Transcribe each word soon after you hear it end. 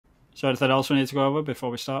So anything else we need to go over before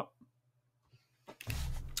we start?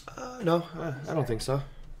 No, I don't think so.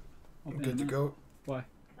 I'm good to go. Why?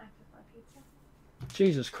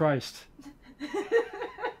 Jesus Christ.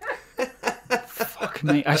 Fuck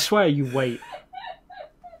me. I swear you wait.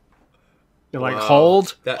 You're like,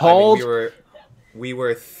 hold. I mean, we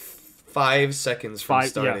were 5 seconds from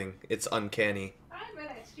starting. Yeah. It's uncanny. 5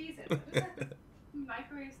 minutes, Jesus.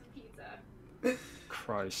 Microwave some pizza.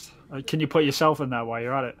 Christ. Can you put yourself in there while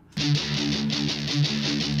you're at it?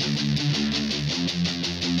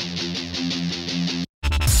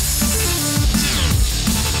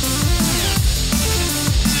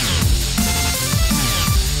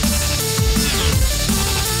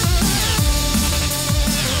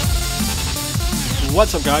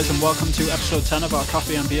 What's up, guys, and welcome to episode 10 of our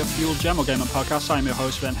Coffee and Beer Fueled General Gaming podcast. I'm your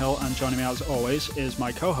host, Ben Hill, and joining me as always is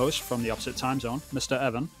my co-host from the opposite time zone, Mr.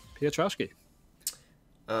 Evan Piotrowski.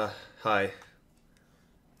 Hi.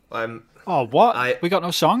 Oh, what? We got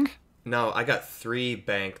no song? No, I got 3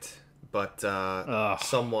 banked, but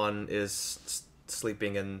someone is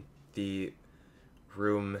sleeping in the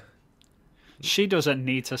room. She doesn't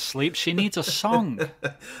need to sleep. She needs a song.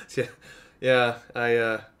 Yeah,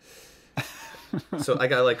 So I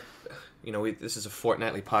got this is a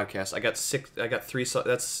fortnightly podcast. I got 3.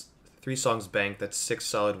 That's 3 songs banked. That's 6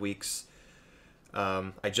 solid weeks.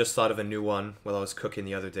 I just thought of a new one while I was cooking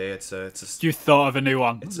the other day. You thought of a new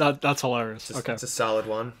one? That's hilarious. Okay, it's a solid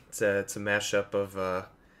one. It's a mashup of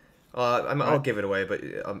I'll give it away, but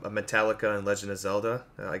a Metallica and Legend of Zelda.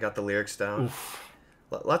 I got the lyrics down. Oof.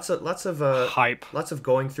 Lots of hype. Lots of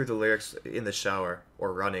going through the lyrics in the shower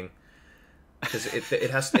or running. Because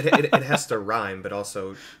it has to rhyme, but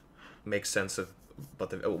also make sense of.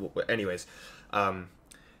 Anyways,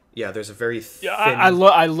 yeah. There's a very thin. Yeah,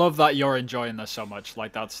 I love that you're enjoying this so much.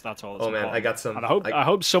 Like that's all. It's man, important. I got some. And I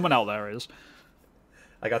hope someone out there is.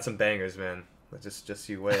 I got some bangers, man. Just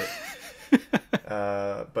you wait.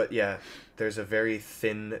 But yeah, there's a very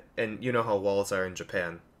thin, and you know how walls are in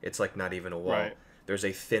Japan. It's like not even a wall. Right. There's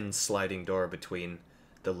a thin sliding door between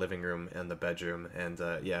the living room and the bedroom, and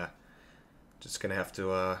yeah. Just gonna have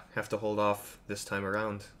to hold off this time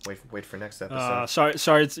around. Wait for next episode.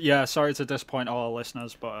 Sorry to disappoint all our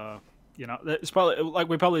listeners, but it's probably like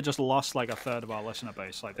we probably just lost like a third of our listener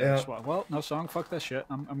base. Like, yeah. Well, no song, fuck this shit.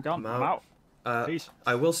 I'm gone. I'm out. Peace.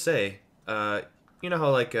 I will say, you know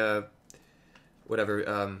how like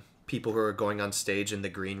people who are going on stage in the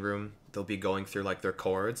green room, they'll be going through like their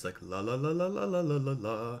chords, like la la la la la la la la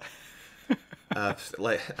la.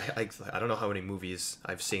 Like I don't know how many movies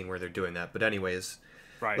I've seen where they're doing that, but anyways,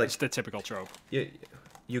 right, like, it's the typical trope.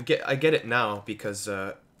 I get it now because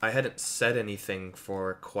I hadn't said anything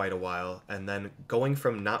for quite a while, and then going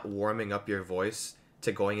from not warming up your voice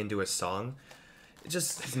to going into a song,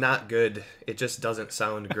 it's not good. It just doesn't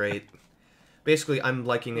sound great. Basically, I'm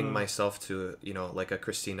likening myself to like a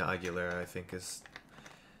Christina Aguilera. I think is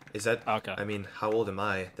that okay? I mean, how old am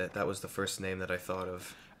I that was the first name that I thought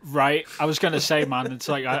of? Right, I was going to say, man, it's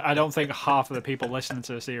like, I don't think half of the people listening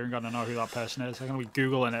to this are going to know who that person is. They're going to be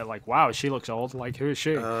Googling it like, wow, she looks old. Like, who is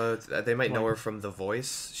she? They might know her from The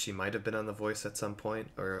Voice. She might have been on The Voice at some point,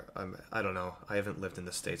 or I don't know. I haven't lived in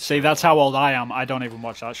the States. See, that's how old I am. I don't even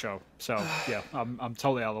watch that show. So, yeah, I'm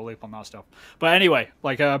totally out of the loop on that stuff. But anyway,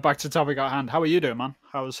 like, back to the topic at hand. How are you doing, man?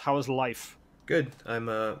 How's life? Good.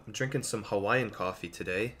 I'm drinking some Hawaiian coffee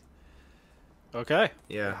today. Okay.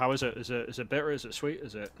 Yeah. How is it? Is it bitter? Is it sweet?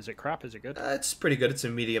 Is it crap? Is it good? It's pretty good. It's a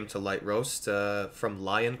medium to light roast from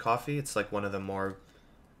Lion Coffee. It's like one of the more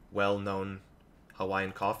well-known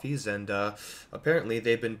Hawaiian coffees, and apparently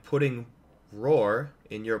they've been putting roar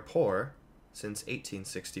in your pour since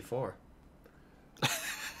 1864.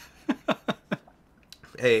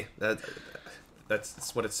 Hey,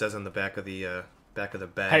 that's what it says on the back of the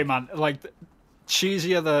bag. Hey, man, like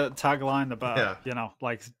cheesier the tagline, the better. Yeah.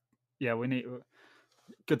 Yeah, we need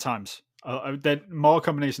good times. More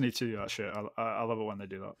companies need to do that shit. I love it when they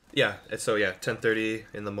do that. Yeah, so yeah, 10:30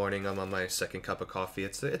 in the morning. I'm on my second cup of coffee.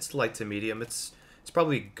 It's light to medium. It's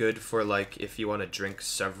probably good for like if you want to drink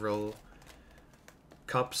several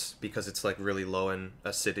cups because it's like really low in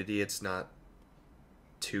acidity. It's not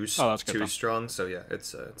too strong. So yeah,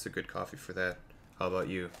 it's a good coffee for that. How about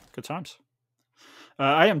you? Good times.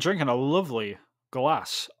 I am drinking a lovely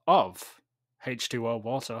glass of H2O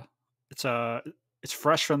water. It's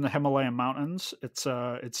fresh from the Himalayan mountains. It's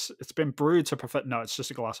been brewed to perfect. No, it's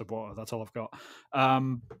just a glass of water. That's all I've got.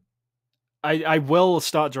 I will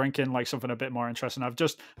start drinking like something a bit more interesting.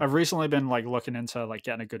 I've recently been like looking into like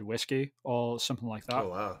getting a good whiskey or something like that. Oh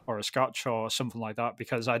wow. Or a scotch or something like that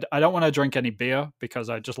because I don't want to drink any beer because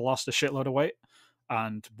I just lost a shitload of weight.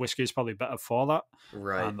 and whiskey is probably better for that.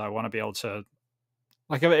 Right. And I want to be able to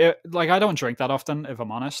like like I don't drink that often, if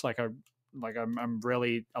I'm honest. I'm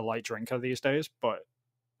really a light drinker these days, but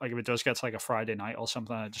like if it does get to like a Friday night or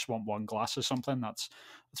something, I just want one glass or something. That's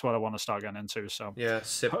what I want to start getting into. So Yeah,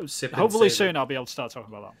 sip and hopefully savor. soon I'll be able to start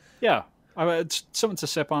talking about that. Yeah, it's something to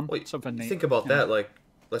sip on, Well, something neat. think about you know? that. Like,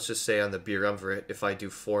 let's just say on the beer if I do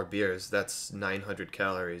 4 beers, that's 900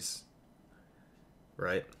 calories,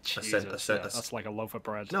 right? Jesus, yeah, that's like a loaf of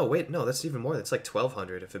bread. No, wait, no, that's even more. That's like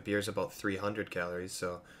 1,200 if a beer is about 300 calories.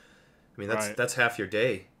 So, I mean, Right. that's half your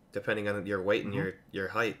day, depending on your weight and Mm-hmm. your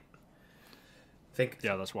height.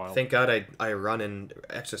 Yeah, that's wild. Thank God I run and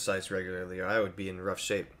exercise regularly, or I would be in rough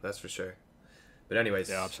shape. That's for sure. But anyways,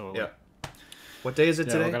 Yeah, absolutely. Yeah. What day is it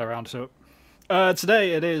Yeah, today? we'll get around to it.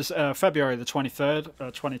 Today it is February the 23rd,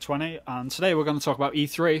 2020, and today we're going to talk about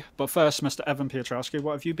E3. But first, Mr. Evan Piotrowski,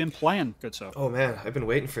 what have you been playing, good sir? Oh man, I've been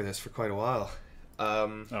waiting for this for quite a while.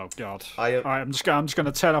 Oh God! I All right, I'm just going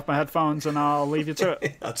to turn off my headphones and I'll leave you to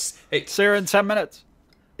it. hey, See you in 10 minutes.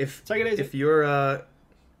 if Take it easy.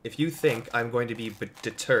 if you think I'm going to be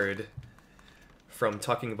deterred from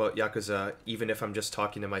talking about Yakuza, even if I'm just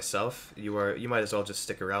talking to myself, you might as well just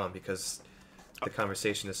stick around because the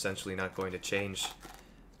conversation is essentially not going to change.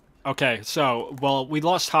 Okay, so we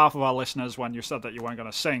lost half of our listeners when you said that you weren't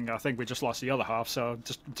going to sing. I think we just lost the other half. So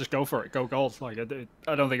just go for it, go gold. Like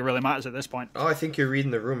I don't think it really matters at this point. Oh, I think you're reading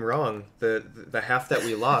the room wrong. The half that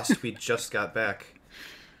we lost, we just got back.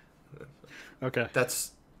 Okay.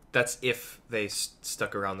 That's if they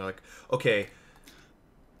stuck around. They're like, okay,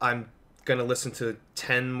 I'm gonna listen to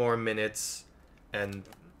 10 more minutes, and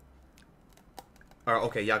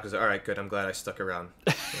okay, Yakuza. All right, good. I'm glad I stuck around.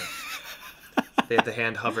 Yeah. They had the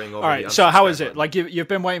hand hovering over. All right. So how is it? Like you've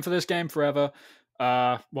been waiting for this game forever.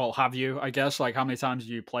 Well, have you? I guess. Like, how many times have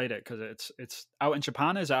you played it? Because it's out in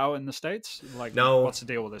Japan. Is it out in the States? Like, No. What's the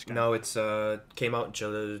deal with this game? No, it's came out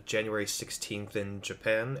January 16th in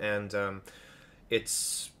Japan, and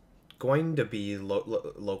it's going to be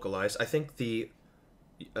localized. I think you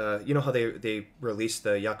know how they released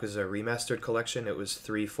the Yakuza Remastered Collection? It was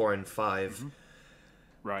 3, 4, and 5. Mm-hmm.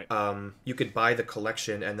 Right. You could buy the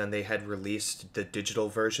collection, and then they had released the digital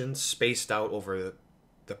version spaced out over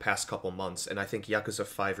the past couple months. And I think Yakuza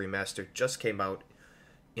 5 Remastered just came out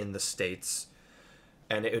in the States,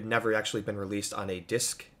 and it had never actually been released on a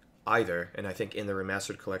disc either. And I think in the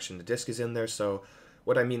Remastered Collection, the disc is in there. So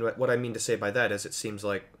what I mean to say by that is it seems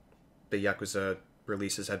like the Yakuza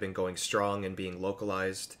releases have been going strong and being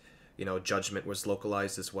localized. You know, Judgment was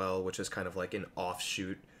localized as well, which is kind of like an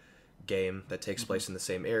offshoot game that takes place in the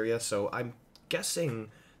same area. So I'm guessing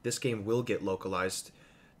this game will get localized.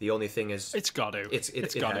 The only thing is It's got to.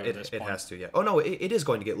 It has to. Yeah. Oh no, it is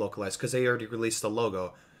going to get localized because they already released the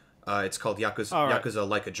logo. It's called Yakuza, right. Yakuza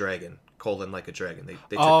Like a Dragon, Like a Dragon. They took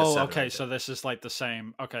the 7 okay. out So this is like the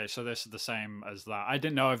same. Okay, so this is the same as that. I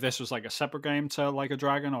didn't know if this was like a separate game to Like a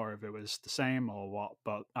Dragon or if it was the same or what.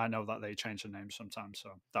 But I know that they change the name sometimes, so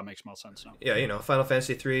that makes more sense now. Yeah, you know, Final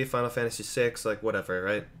Fantasy 3, Final Fantasy 6, like whatever,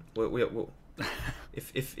 right?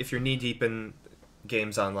 If you're knee deep in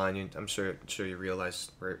games online, I'm sure you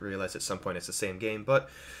realize at some point it's the same game, but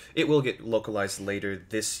it will get localized later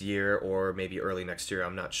this year or maybe early next year.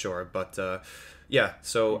 I'm not sure, but yeah.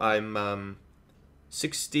 So I'm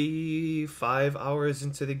 65 hours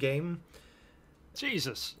into the game.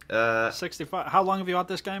 Jesus. 65. How long have you had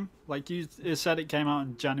this game? Like you said, it came out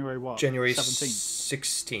in January what? January 17th.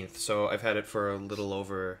 16th. So I've had it for a little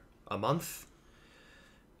over a month.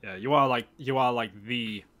 Yeah, you are like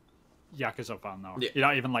the Yakuza fan now. Yeah. You're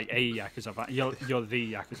not even like a Yakuza fan. You're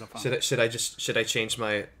the Yakuza fan. Should I change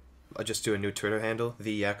my? I'll just do a new Twitter handle.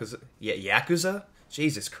 The Yakuza. Yeah, Yakuza.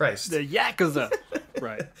 Jesus Christ. The Yakuza.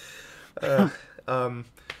 Right.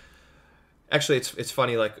 Actually, it's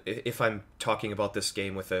funny. Like if I'm talking about this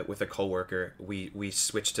game with a coworker, we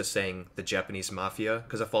switch to saying the Japanese mafia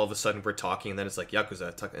because if all of a sudden we're talking and then it's like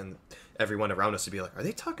Yakuza, and everyone around us would be like, "Are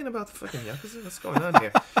they talking about the fucking Yakuza? What's going on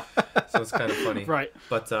here?" So it's kind of funny, Right.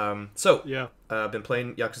 But Yeah. I've been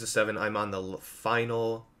playing Yakuza 7. I'm on the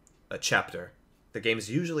final chapter. The game is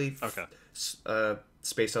usually Okay.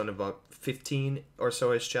 spaced on about 15 or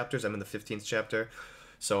so ish chapters. I'm in the 15th chapter.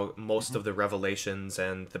 So most of the revelations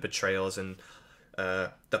and the betrayals and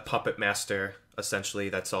the puppet master, essentially,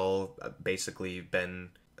 that's all basically been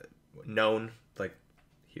known. Like,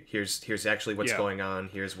 here's actually what's going on.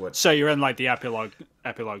 Here's what. So you're in like the epilogue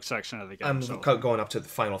section of the game. I'm so. going up to the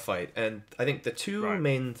final fight, and I think the two Right.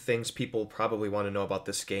 main things people probably want to know about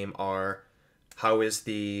this game are how is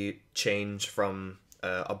the change from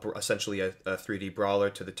essentially a 3D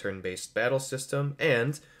brawler to the turn-based battle system,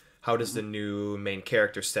 and how does the new main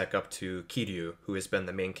character stack up to Kiryu, who has been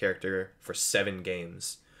the main character for 7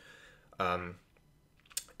 games? And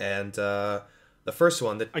the first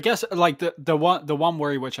one that I guess like the one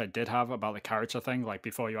worry which I did have about the character thing, like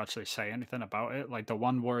before you actually say anything about it, like the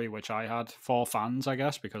one worry which I had for fans, I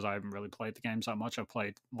guess, because I haven't really played the games that much. I've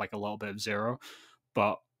played like a little bit of Zero,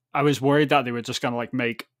 but I was worried that they were just gonna like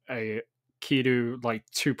make a Kidu like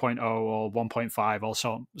 2.0 or 1.5 or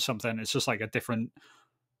something. It's just like a different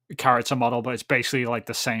character model, but it's basically like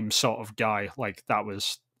the same sort of guy. Like that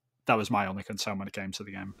was my only concern when it came to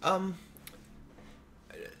the game.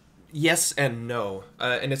 yes and no,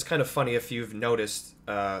 and it's kind of funny if you've noticed.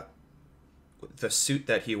 The suit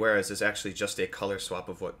that he wears is actually just a color swap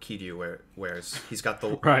of what Kiryu wears. He's got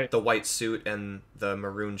the Right. the white suit and the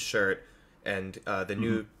maroon shirt, and the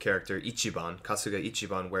new character Ichiban, Kasuga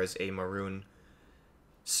Ichiban, wears a maroon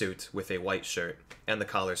suit with a white shirt, and the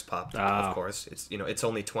collar's popped. Of course, it's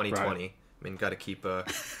only 2020. Right. I mean, got to keep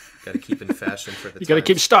in fashion for the. You got to times.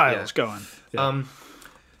 keep styles Yeah. going. Yeah.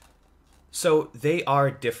 So they are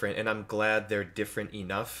different, and I'm glad they're different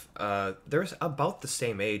enough. They're about the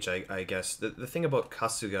same age, I guess. The thing about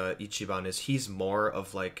Kasuga Ichiban is he's more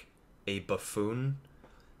of like a buffoon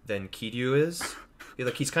than Kiryu is.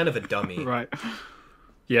 He's kind of a dummy, Right.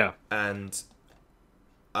 Yeah. and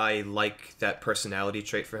I like that personality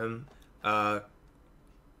trait for him.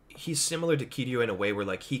 He's similar to Kiryu in a way where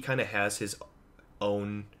like he kind of has his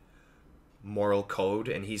own moral code,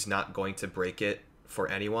 and he's not going to break it for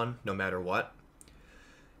anyone, no matter what.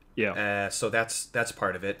 Yeah. So that's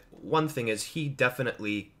part of it. One thing is he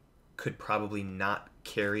definitely could probably not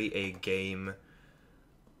carry a game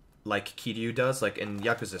like Kiryu does. Like in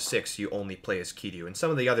Yakuza 6, you only play as Kiryu. In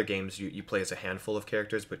some of the other games, you play as a handful of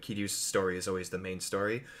characters, but Kiryu's story is always the main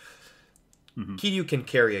story. Kiryu can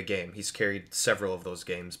carry a game. He's carried several of those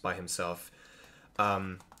games by himself.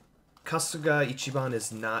 Kasuga Ichiban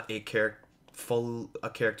is not a character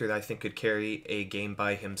that I think could carry a game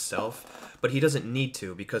by himself, but he doesn't need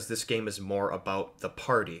to, because this game is more about the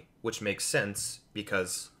party, which makes sense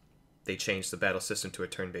because they changed the battle system to a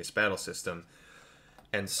turn-based battle system.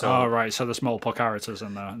 And so Oh, right. So there's multiple characters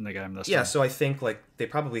in the game this yeah, time. so I think like they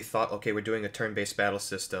probably thought, okay, we're doing a turn-based battle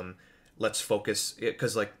system, let's focus,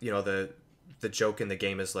 because like the joke in the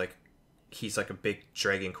game is like he's like a big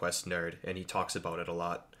Dragon Quest nerd, and he talks about it a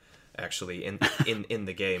lot actually in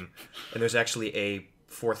the game. And there's actually a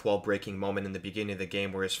fourth wall breaking moment in the beginning of the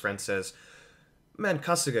game where his friend says, "Man,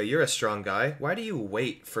 Kasuga, you're a strong guy. Why do you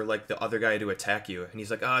wait for like the other guy to attack you?" And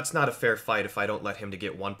he's like, "Oh, it's not a fair fight if I don't let him to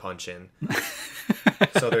get one punch in."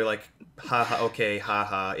 So they're like, haha, okay,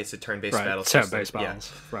 haha, it's a turn-based Right. battle system. Turn-based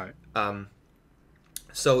battles. Right.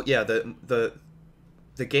 So yeah,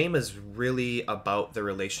 the game is really about the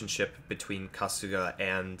relationship between Kasuga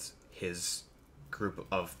and his group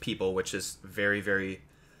of people, which is very, very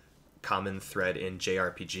common thread in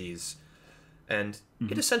JRPGs. And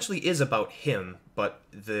it essentially is about him, but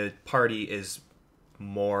the party is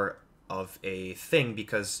more of a thing,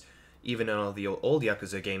 because even in all the old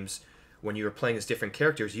Yakuza games, when you were playing as different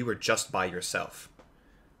characters, you were just by yourself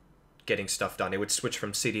getting stuff done. It would switch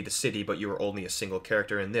from city to city, but you were only a single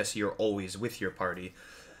character. In this, you're always with your party,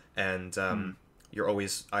 and you're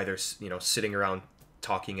always either sitting around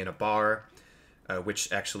talking in a bar,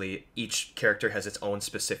 which actually each character has its own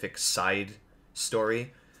specific side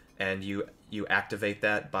story, and you activate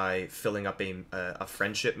that by filling up a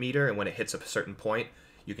friendship meter, and when it hits a certain point,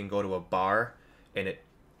 you can go to a bar, and it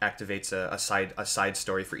activates a side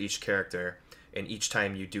story for each character. And each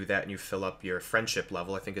time you do that and you fill up your friendship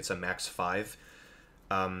level, I think it's a max 5,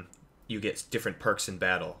 you get different perks in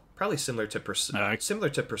battle. Probably similar to Persona. I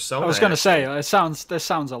was going to say, this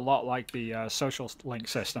sounds a lot like the social link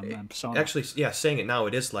system in Persona. Actually, yeah, saying it now,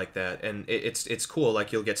 it is like that, and it's cool.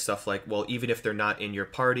 Like you'll get stuff like, well, even if they're not in your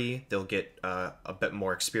party, they'll get a bit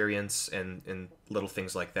more experience and little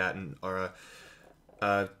things like that. And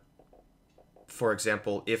for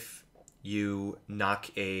example, if you knock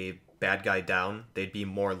a bad guy down, they'd be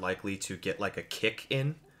more likely to get like a kick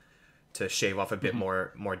in to shave off a bit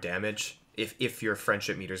more damage if your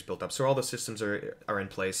friendship meter's built up. So all the systems are in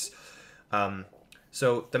place.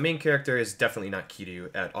 So the main character is definitely not Kiryu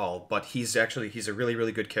at all, but he's a really,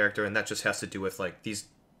 really good character, and that just has to do with like this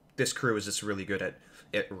crew is just really good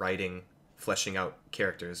at writing, fleshing out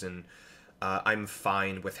characters, and I'm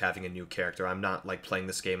fine with having a new character. I'm not like playing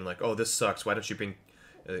this game and like, oh, this sucks, why don't you bring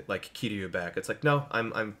like Kiryu back? It's like, no,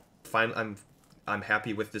 I'm fine. I'm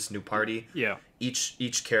happy with this new party. Yeah.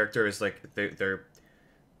 Each character is like their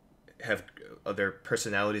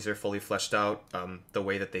personalities are fully fleshed out. The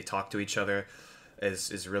way that they talk to each other,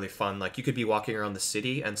 is really fun. Like you could be walking around the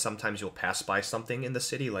city, and sometimes you'll pass by something in the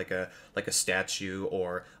city, like a statue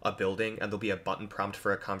or a building, and there'll be a button prompt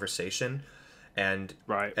for a conversation, and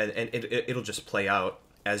Right. it'll just play out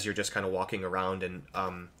as you're just kind of walking around, and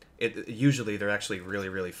it usually they're actually really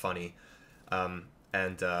really funny,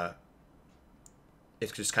 and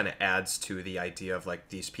it just kind of adds to the idea of like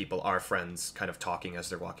these people are friends, kind of talking as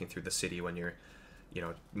they're walking through the city when you're,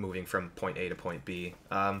 moving from point A to point B.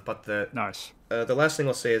 But Nice. the last thing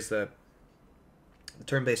I'll say is that the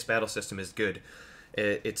turn-based battle system is good.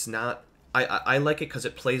 It's not. I like it because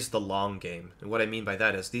it plays the long game, and what I mean by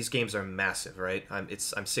that is these games are massive, right? I'm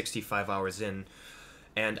 65 hours in,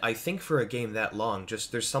 and I think for a game that long,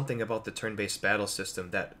 just there's something about the turn-based battle system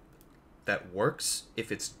that works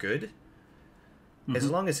if it's good. As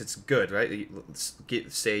long as it's good, right?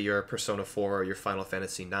 Say your Persona 4 or your Final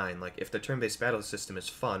Fantasy 9. Like, if the turn-based battle system is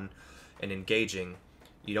fun and engaging,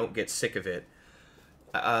 you don't get sick of it.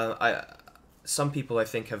 Some people, I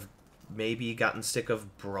think, have maybe gotten sick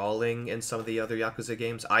of brawling in some of the other Yakuza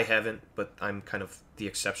games. I haven't, but I'm kind of the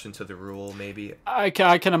exception to the rule, maybe. I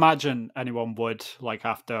can imagine anyone would, like,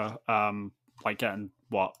 after like getting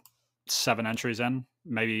what, 7 entries in,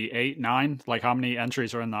 maybe 8, 9. Like, how many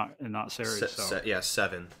entries are in that series? Yeah,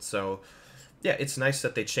 7. So yeah, it's nice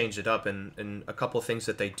that they change it up, and a couple of things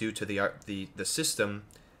that they do to the system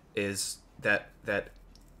is that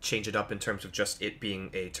change it up in terms of just it being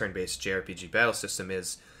a turn-based JRPG battle system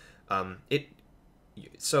is it.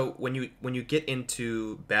 So when you get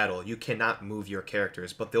into battle, you cannot move your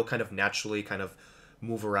characters, but they'll kind of naturally kind of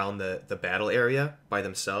move around the battle area by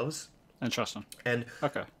themselves. Interesting. And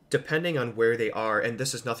Okay. depending on where they are, and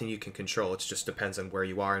this is nothing you can control, it just depends on where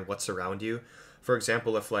you are and what's around you. For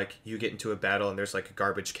example, if like you get into a battle and there's like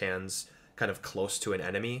garbage cans kind of close to an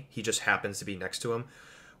enemy, he just happens to be next to him.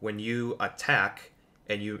 When you attack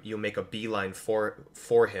and you make a beeline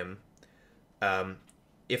for him,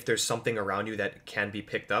 if there's something around you that can be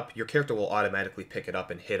picked up, your character will automatically pick it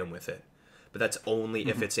up and hit him with it. But that's only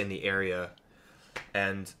if it's in the area.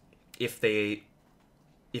 And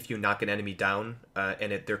if you knock an enemy down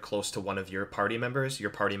and they're close to one of your party members, your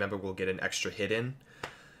party member will get an extra hit in.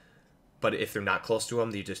 But if they're not close to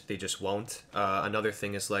them, they just won't. Another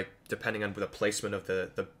thing is like depending on the placement of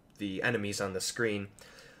the enemies on the screen.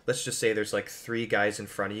 Let's just say there's like 3 guys in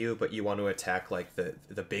front of you, but you want to attack like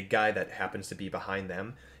the big guy that happens to be behind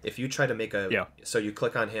them. If you try to make so you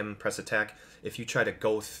click on him, press attack. If you try to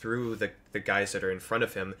go through the guys that are in front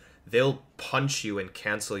of him, they'll punch you and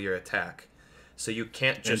cancel your attack. So you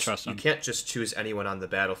can't just choose anyone on the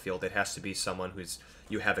battlefield. It has to be someone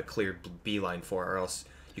you have a clear beeline for, or else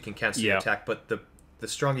you can cancel your attack. But the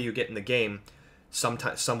stronger you get in the game,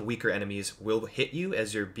 sometimes some weaker enemies will hit you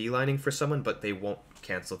as you're beelining for someone, but they won't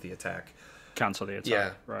cancel the attack.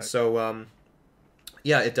 Yeah. Right. So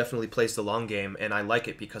yeah, it definitely plays the long game, and I like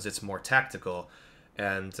it because it's more tactical.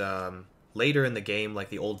 And later in the game, like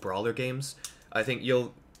the old brawler games, I think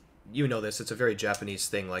you know this, it's a very Japanese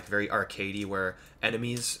thing, like very arcadey, where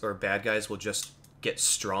enemies or bad guys will just get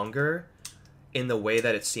stronger in the way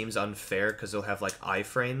that it seems unfair because they'll have like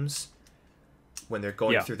iframes when they're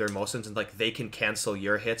going through their motions, and like they can cancel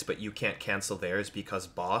your hits, but you can't cancel theirs because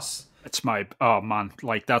boss. It's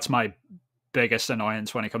like that's my biggest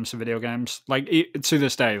annoyance when it comes to video games. Like to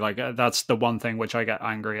this day, like that's the one thing which I get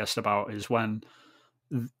angriest about is when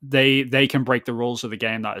they can break the rules of the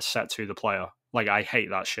game that is set to the player. Like, I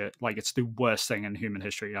hate that shit. Like, it's the worst thing in human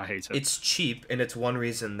history. I hate it. It's cheap, and it's one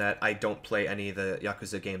reason that I don't play any of the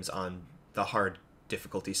Yakuza games on the hard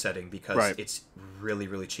difficulty setting, because it's really,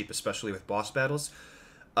 really cheap, especially with boss battles.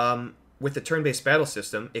 With the turn-based battle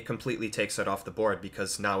system, it completely takes that off the board,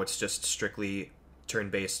 because now it's just strictly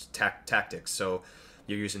turn-based tactics. So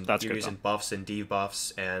you're using buffs and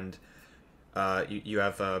debuffs, and you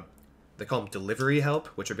have they call them delivery help,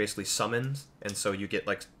 which are basically summons, and so you get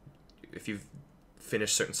like, if you've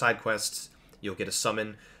finished certain side quests, you'll get a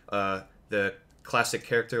summon. The classic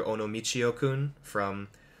character Onomichio-kun from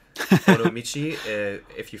Onomichi,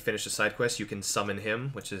 if you finish a side quest, you can summon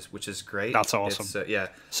him, which is great. That's awesome. Yeah.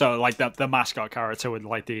 So like the mascot character with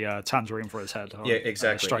like the tangerine for his head. Yeah,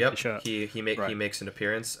 exactly. Yep. Shirt. He makes an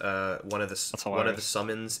appearance. One of the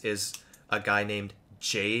summons is a guy named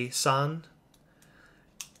J-san.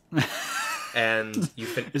 And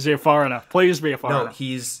is he a foreigner? Please be a foreigner. No,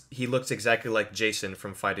 he looks exactly like Jason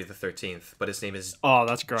from Friday the 13th, but his name is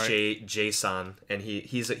that's great. Jason, and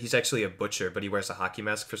he's actually a butcher, but he wears a hockey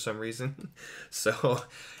mask for some reason. So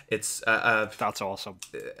it's that's awesome.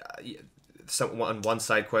 On one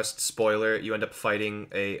side quest, spoiler, you end up fighting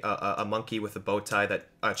a monkey with a bow tie,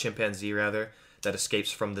 a chimpanzee rather, that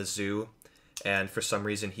escapes from the zoo, and for some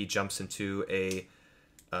reason he jumps into a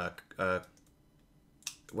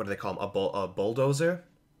what do they call them, a bulldozer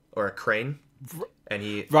or a crane, and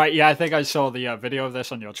he Right, yeah, I think I saw the video of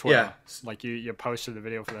this on your Twitter. Yeah. Like you posted the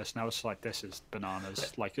video for this, and I was like, "This is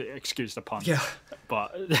bananas." Like, excuse the pun. yeah.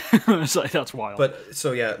 But it's like that's wild. But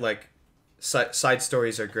so yeah, like side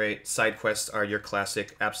stories are great. Side quests are your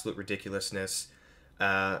classic absolute ridiculousness.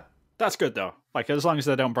 That's good though. Like as long as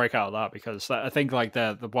they don't break out of that, because I think like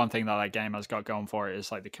the one thing that game has got going for it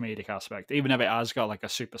is like the comedic aspect. Even if it has got like a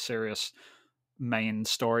super serious main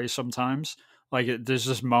story, sometimes like there's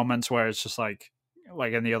just moments where it's just like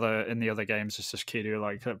in the other games, it's just Kiryu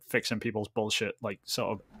like fixing people's bullshit like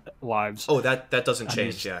sort of lives. Oh, that doesn't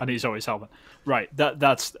change. Yeah, and he's always helping. Right.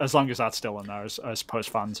 That's as long as that's still in there, I suppose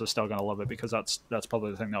fans are still gonna love it because that's probably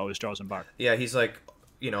the thing that always draws him back. yeah. He's like,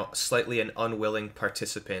 slightly an unwilling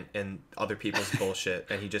participant in other people's bullshit,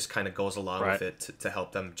 and he just kind of goes along Right. with it to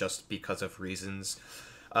help them just because of reasons.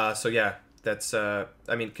 So yeah, that's I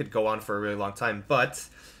mean, it could go on for a really long time, but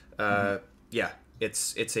yeah,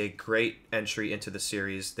 it's a great entry into the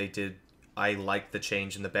series. I like the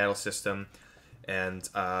change in the battle system, and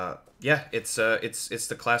yeah, it's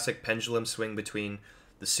the classic pendulum swing between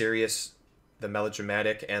the serious, the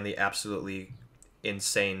melodramatic, and the absolutely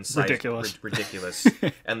insane ridiculous.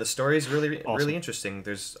 And the story is really Awesome. really interesting.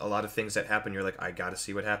 There's a lot of things that happen, you're like, I gotta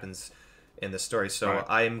see what happens in the story. So Right.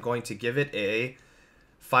 I'm going to give it a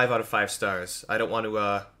 5 out of 5 stars. I don't want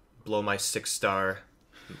to blow my 6-star,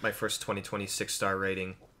 my first 2020 6-star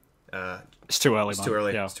rating. It's too early. It's too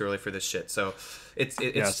early. Yeah. It's too early for this shit. So it's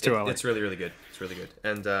too early. It's really really good. It's really good.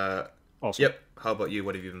 And Awesome. yep. How about you?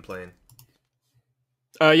 What have you been playing?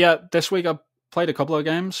 Yeah, this week I played a couple of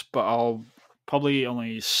games, but I'll probably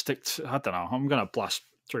only stick to, I don't know, I'm going to blast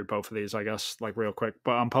through both of these, I guess, like real quick,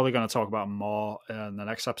 but I'm probably going to talk about more in the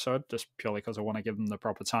next episode, just purely because I want to give them the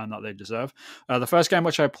proper time that they deserve. The first game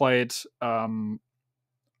which I played,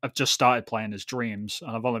 I've just started playing is Dreams,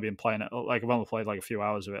 and I've only been playing it, like I've only played like a few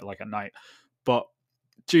hours of it, like at night, but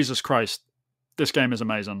Jesus Christ, this game is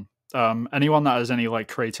amazing. Anyone that has any like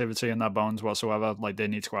creativity in their bones whatsoever, like they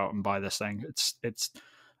need to go out and buy this thing. It's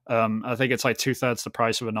I think it's like 2/3 the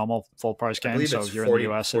price of a normal full price I game. believe So it's if you're $40, in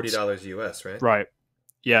the US, $40 US, right? right.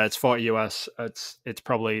 Yeah, it's 40 US. It's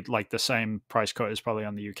probably like the same price cut as probably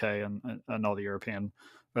on the UK and all the European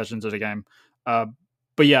versions of the game.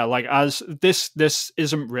 But yeah, like as this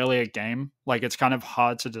isn't really a game. Like it's kind of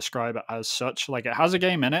hard to describe it as such. Like it has a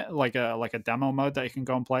game in it, like a demo mode that you can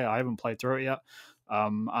go and play. I haven't played through it yet.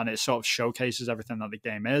 And it sort of showcases everything that the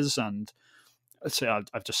game is. And see,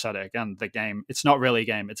 I've just said it again. The game, it's not really a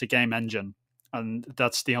game. It's a game engine, and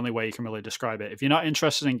that's the only way you can really describe it. If you're not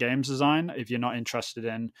interested in games design, if you're not interested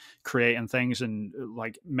in creating things and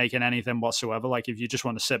like making anything whatsoever, like if you just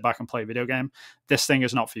want to sit back and play a video game, this thing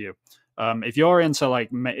is not for you. If you're into like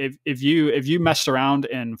if you messed around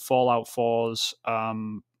in Fallout 4's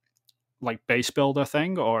like base builder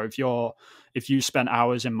thing, or if you spent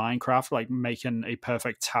hours in Minecraft like making a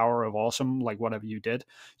perfect tower of awesome, like whatever you did,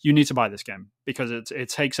 you need to buy this game because it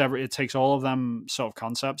takes all of them sort of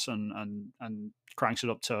concepts and cranks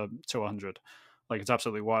it up to 100. Like it's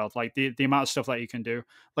absolutely wild. Like the amount of stuff that you can do.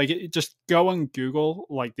 Like just go and Google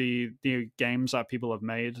like the games that people have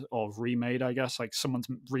made or remade. I guess like someone's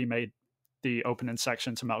remade the opening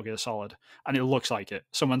section to Metal Gear Solid, and it looks like it.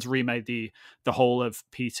 Someone's remade the whole of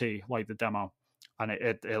PT, like the demo, and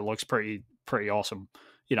it looks pretty awesome.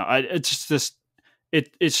 You know, it's just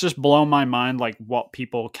it's just blown my mind like what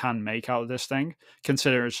people can make out of this thing.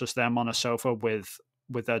 Consider it's just them on a sofa with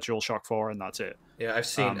their DualShock 4, and that's it. Yeah, I've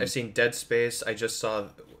seen Dead Space. I just saw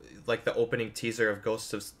like the opening teaser of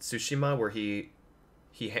Ghost of Tsushima where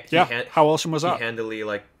how awesome was that? He handily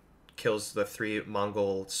like kills the 3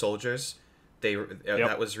 Mongol soldiers.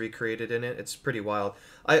 That was recreated in it. It's pretty wild.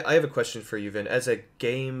 I have a question for you, Vin. As a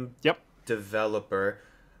game developer,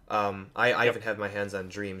 I haven't had my hands on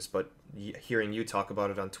Dreams, but hearing you talk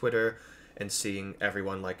about it on Twitter and seeing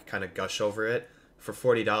everyone like kind of gush over it for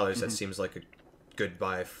 $40, that seems like a good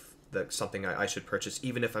buy. Something I should purchase,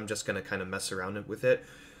 even if I'm just gonna kind of mess around with it.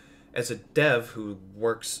 As a dev who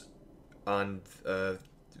works on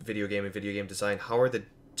video game and video game design, how are the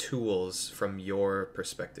tools from your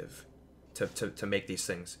perspective to make these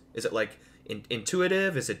things? Is it like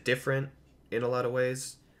intuitive? Is it different in a lot of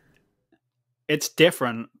ways? It's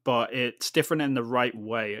different, but it's different in the right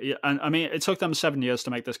way. And I mean, it took them 7 years to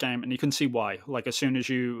make this game, and you can see why. Like as soon as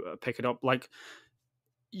you pick it up, like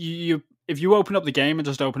you if you open up the game and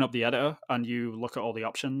just open up the editor and you look at all the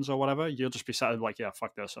options or whatever, you'll just be sat like, yeah,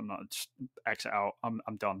 fuck this, I'm not, just exit out, I'm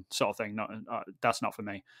done, sort of thing. Not that's not for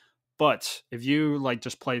me. But if you like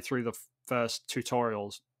just play through the first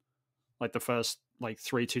tutorials, like the first like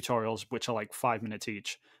 3 tutorials, which are like 5 minutes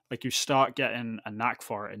each. Like you start getting a knack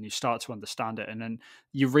for it and you start to understand it, and then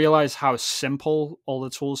you realize how simple all the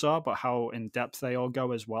tools are, but how in depth they all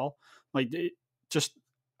go as well. Like just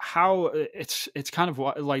how it's kind of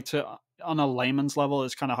what like to on a layman's level,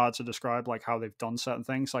 it's kind of hard to describe like how they've done certain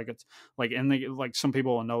things. Like it's like in the like some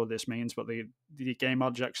people will know what this means, but the game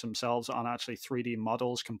objects themselves aren't actually 3D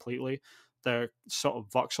models completely. They're sort of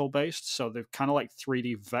voxel based, so they're kind of like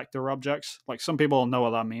 3D vector objects. Like some people know what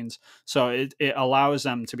that means. So it allows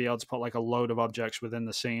them to be able to put like a load of objects within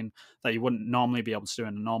the scene that you wouldn't normally be able to do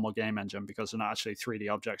in a normal game engine, because they're not actually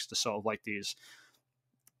 3D objects. They're sort of like these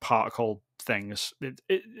particle things.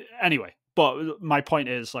 Anyway, but my point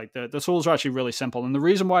is like the tools are actually really simple, and the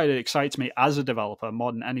reason why it excites me as a developer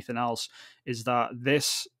more than anything else is that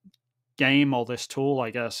this game, or this tool, I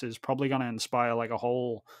guess, is probably going to inspire like a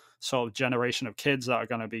whole sort of generation of kids that are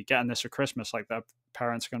going to be getting this for Christmas. Like their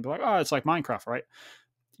parents are going to be like, oh, it's like Minecraft, right?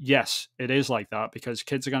 Yes, it is like that, because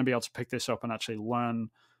kids are going to be able to pick this up and actually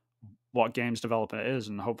learn what games development is,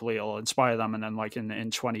 and hopefully it'll inspire them. And then like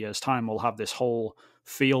in 20 years time, we'll have this whole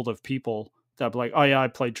field of people that be like, oh yeah, I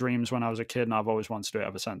played Dreams when I was a kid and I've always wanted to do it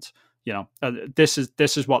ever since. You know, this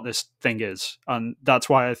is what this thing is, and that's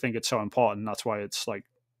why I think it's so important. That's why it's like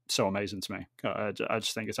so amazing to me. I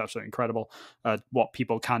just think it's absolutely incredible what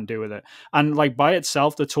people can do with it. And like by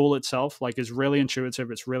itself, the tool itself like is really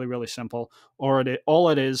intuitive. It's really, really simple. Or all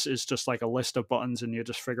it is just like a list of buttons, and you're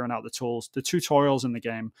just figuring out the tools. The tutorials in the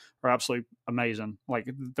game are absolutely amazing. Like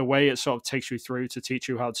the way it sort of takes you through to teach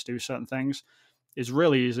you how to do certain things is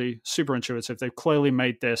really easy, super intuitive. They've clearly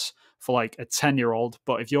made this for like a 10-year-old,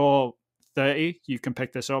 but if you're 30, you can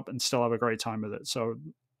pick this up and still have a great time with it. So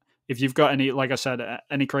if you've got any, like I said,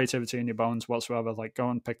 any creativity in your bones whatsoever, like go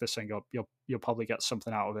and pick this thing up. You'll probably get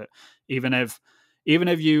something out of it. Even if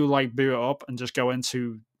you like boot it up and just go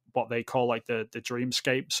into what they call like the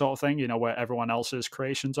dreamscape sort of thing, you know, where everyone else's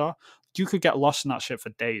creations are, you could get lost in that shit for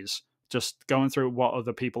days, just going through what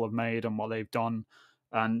other people have made and what they've done,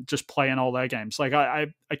 and just playing all their games. Like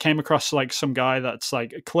I came across like some guy that's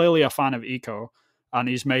like clearly a fan of Eco, and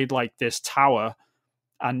he's made like this tower,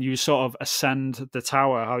 and you sort of ascend the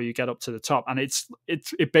tower, how you get up to the top, and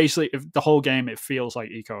it basically, the whole game, it feels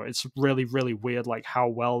like Eco. It's really, really weird, like how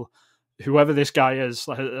well whoever this guy is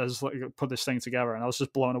has like put this thing together. And I was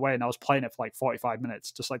just blown away, and I was playing it for like 45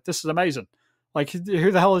 minutes, just like, this is amazing. Like,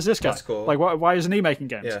 who the hell is this guy? That's cool. Like, why isn't he making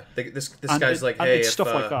games? Yeah, this guy's like, hey,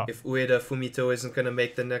 stuff like that. If Ueda Fumito isn't gonna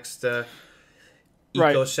make the next Eco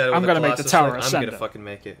right, Shadow, I'm gonna make the tower. I'm gonna fucking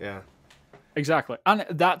make it. Yeah, exactly. And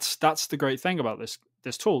that's the great thing about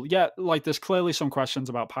this tool. Yeah, like there's clearly some questions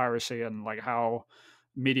about piracy and like how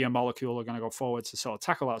Media Molecule are going to go forward to sort of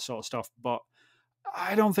tackle that sort of stuff, but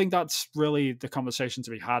I don't think that's really the conversation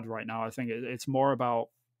to be had right now. I think it's more about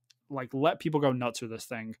like, let people go nuts with this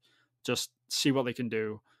thing, just see what they can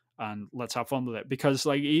do, and let's have fun with it. Because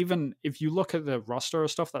like, even if you look at the roster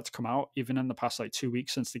of stuff that's come out, even in the past like 2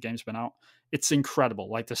 weeks since the game's been out, it's incredible.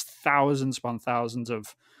 Like there's thousands upon thousands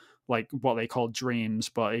of like what they call dreams,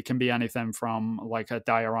 but it can be anything from like a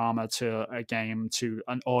diorama to a game to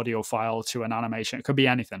an audio file to an animation. It could be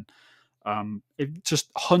anything. It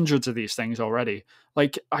just hundreds of these things already.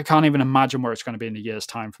 Like I can't even imagine where it's going to be in a year's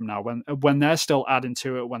time from now, when they're still adding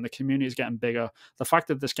to it, when the community is getting bigger. The fact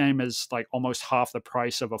that this game is like almost half the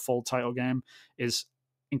price of a full title game is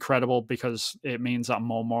incredible, because it means that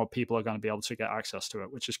more and more people are going to be able to get access to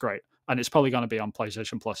it, which is great. And it's probably going to be on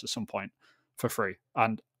PlayStation Plus at some point for free,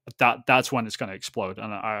 and that's when it's going to explode.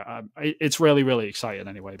 And it's really, really exciting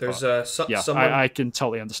anyway. There's someone, I can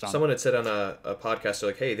totally understand. Someone had said on a podcast, they're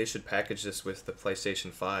like, hey, they should package this with the PlayStation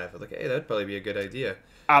 5. I'm like, hey, that'd probably be a good idea.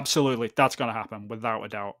 Absolutely, that's going to happen without a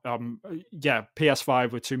doubt. Yeah,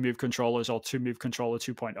 PS5 with 2 Move controllers, or 2 Move controller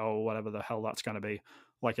 2.0, whatever the hell that's going to be.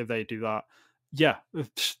 Like if they do that, yeah,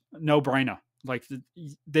 no brainer. Like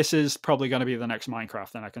this is probably going to be the next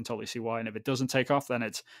Minecraft, and I can totally see why. And if it doesn't take off, then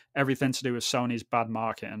it's everything to do with Sony's bad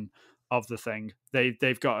marketing of the thing.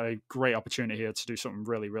 They've got a great opportunity here to do something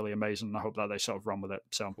really, really amazing, and I hope that they sort of run with it.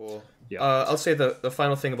 So cool. Yeah, I'll say the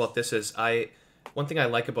final thing about this is one thing I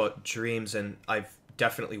like about Dreams, and I've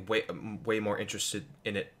definitely way more interested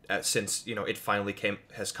in it since it finally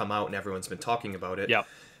has come out and everyone's been talking about it. Yeah.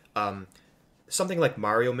 Something like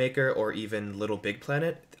Mario Maker or even Little Big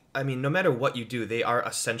Planet. I mean, no matter what you do, they are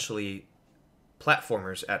essentially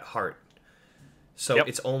platformers at heart. So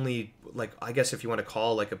It's only, like, I guess if you want to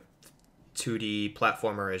call like a 2D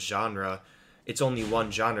platformer a genre, it's only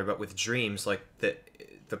one genre. But with Dreams, like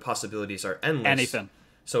the possibilities are endless. Anything.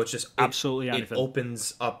 So it's just absolutely anything. It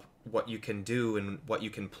opens up what you can do and what you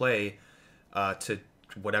can play to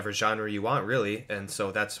whatever genre you want, really. And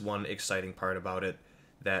so that's one exciting part about it,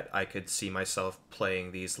 that I could see myself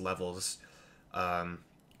playing these levels,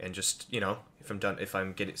 and just, if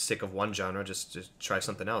I'm getting sick of one genre, just try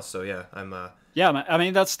something else. So yeah, I'm Yeah, man. I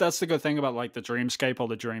mean that's the good thing about like the Dreamscape or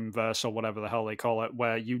the Dreamverse or whatever the hell they call it,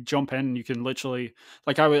 where you jump in and you can literally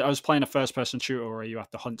like I was playing a first person shooter where you have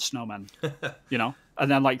to hunt snowmen,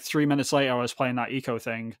 and then like 3 minutes later I was playing that eco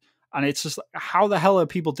thing, and it's just how the hell are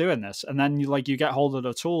people doing this? And then you get hold of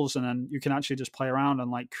the tools, and then you can actually just play around and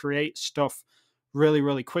like create stuff really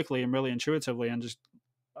really quickly and really intuitively, and just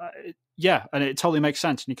yeah, and it totally makes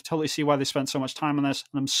sense, and you can totally see why they spent so much time on this.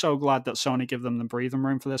 And I'm so glad that Sony give them the breathing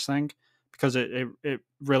room for this thing, because it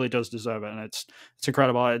really does deserve it, and it's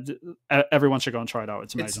incredible. Everyone should go and try it out.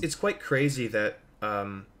 It's amazing. It's quite crazy that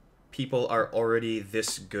people are already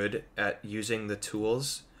this good at using the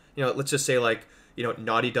tools. Let's just say, like,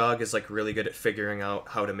 Naughty Dog is like really good at figuring out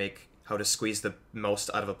how to squeeze the most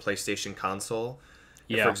out of a PlayStation console.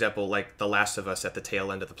 And Yeah. for example, like The Last of Us at the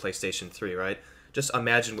tail end of the PlayStation 3, right? Just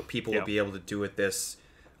imagine what people will be able to do with this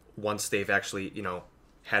once they've actually,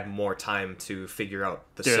 had more time to figure out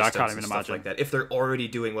the Dude, I systems can't and even stuff imagine. like that. If they're already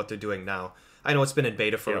doing what they're doing now. I know it's been in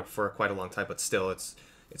beta for quite a long time, but still it's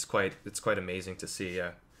quite amazing to see.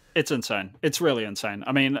 Yeah. It's insane. It's really insane.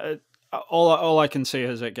 I mean, all I can see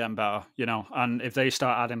is it getting better, And if they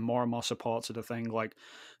start adding more and more support to the thing, like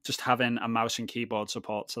just having a mouse and keyboard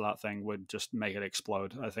support to that thing would just make it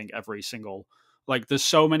explode. I think every single like there's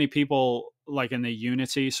so many people like in the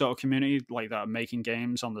Unity sort of community like that are making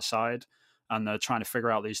games on the side, and they're trying to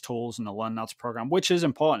figure out these tools and to learn how to program, which is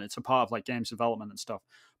important. It's a part of like games development and stuff.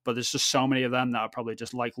 But there's just so many of them that are probably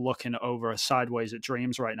just like looking over sideways at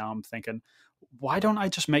Dreams right now. I'm thinking, why don't I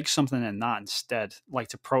just make something in that instead, like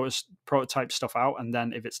to prototype stuff out, and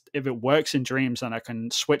then if it works in Dreams, then I can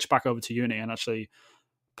switch back over to Unity and actually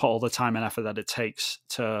put all the time and effort that it takes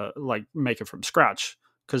to like make it from scratch.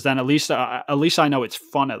 Because then at least I know it's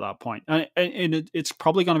fun at that point, and it's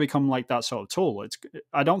probably going to become like that sort of tool.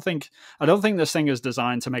 I don't think this thing is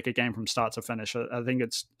designed to make a game from start to finish. I think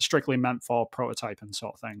it's strictly meant for prototyping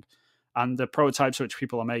sort of thing, and the prototypes which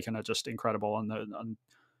people are making are just incredible. And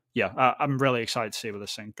yeah, I'm really excited to see where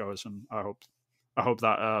this thing goes, and I hope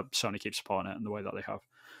that Sony keeps supporting it in the way that they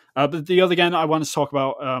have. But the other game I want to talk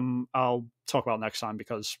about, I'll talk about next time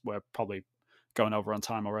because we're probably going over on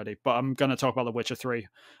time already. But I'm going to talk about The Witcher 3.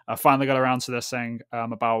 I finally got around to this thing.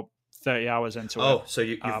 About 30 hours into it. Oh, so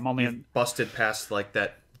you've busted past like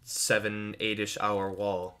that 7-8ish hour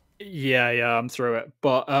wall. Yeah, I'm through it.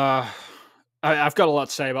 But I've got a lot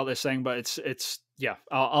to say about this thing. But it's yeah,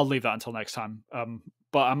 I'll leave that until next time.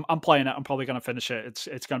 But I'm playing it. I'm probably going to finish it.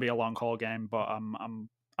 It's going to be a long haul game, but I'm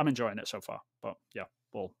enjoying it so far. But yeah,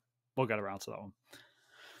 we'll get around to that one.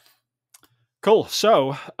 Cool.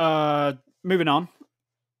 So moving on.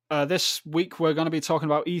 This week we're going to be talking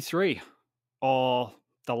about E3, or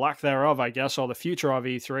the lack thereof, I guess, or the future of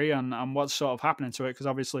E3, and what's sort of happening to it. Because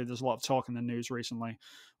obviously there's a lot of talk in the news recently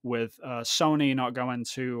with Sony not going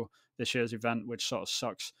to this year's event, which sort of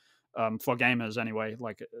sucks. For gamers anyway,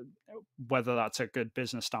 like whether that's a good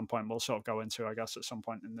business standpoint, we'll sort of go into, I guess, at some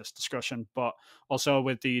point in this discussion. But also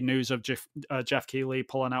with the news of Jeff Keighley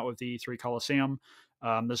pulling out of the E3 Coliseum,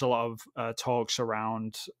 there's a lot of talks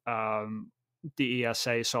around the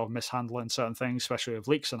ESA sort of mishandling certain things, especially with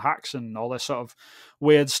leaks and hacks and all this sort of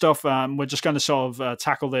weird stuff. We're just going to sort of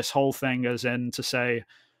tackle this whole thing as in to say,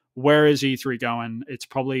 where is E3 going? It's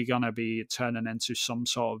probably going to be turning into some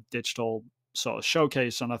sort of digital sort of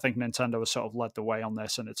showcase, and I think Nintendo has sort of led the way on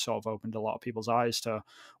this, and it's sort of opened a lot of people's eyes to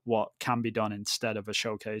what can be done instead of a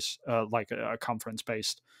showcase, like a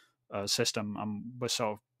conference-based system. And we're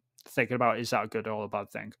sort of thinking about, is that a good or a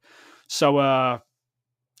bad thing? So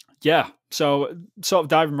yeah, so sort of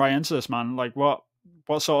diving right into this, man, like what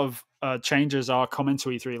sort of changes are coming to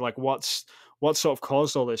E3? Like what sort of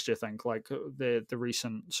caused all this, do you think, like the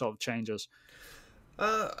recent sort of changes?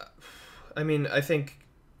 I mean, I think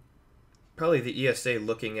probably the ESA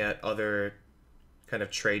looking at other kind of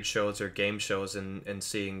trade shows or game shows and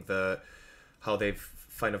seeing how they've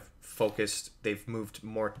kind of focused, they've moved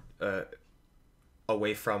more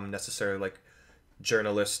away from necessarily like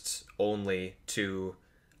journalists only to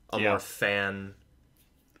a more fan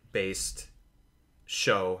based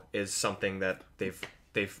show is something that they've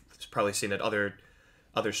probably seen at other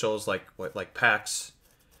shows like PAX,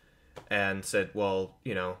 and said, well,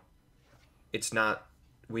 it's not,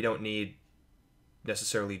 we don't need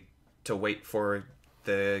necessarily to wait for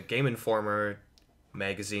the Game Informer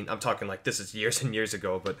magazine. I'm talking like this is years and years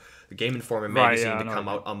ago, but the Game Informer magazine to come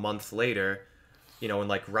out a month later. and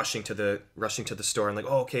like rushing to the store and like,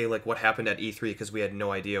 oh, okay, like what happened at E3, because we had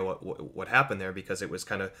no idea what happened there because it was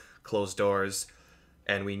kind of closed doors,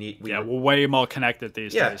 and we're way more connected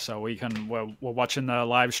these Yeah. days. So we're watching the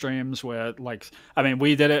live streams where, like, I mean,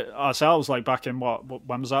 we did it ourselves, like back in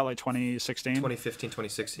when was that, like 2016? 2015,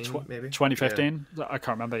 2016, maybe 2015. I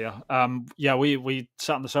can't remember. We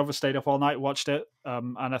sat on the sofa, stayed up all night, watched it,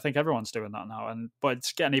 and I think everyone's doing that now. But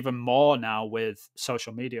it's getting even more now with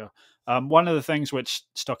social media. One of the things which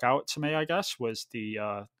stuck out to me, I guess, was the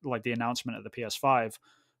announcement of the PS5.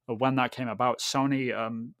 When that came about, Sony,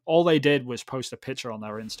 all they did was post a picture on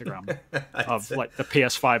their Instagram of like the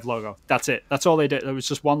PS5 logo. That's it. That's all they did. It was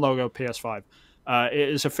just one logo, PS5. It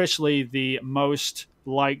is officially the most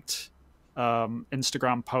liked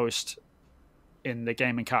Instagram post in the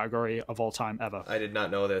gaming category of all time ever. I did not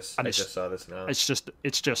know this. And I just saw this now. It's just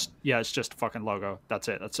a fucking logo. That's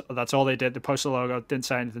it. That's all they did. They posted a logo, didn't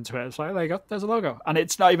say anything to it. It's like, there you go, there's a logo. And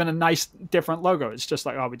it's not even a nice different logo. It's just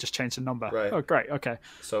like, oh, we just changed the number. Right. Oh, great. Okay.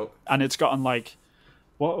 So, and it's gotten like,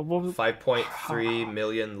 what 5.3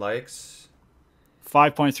 million likes.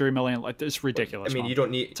 5.3 million. Like, it's ridiculous. I mean, man. you don't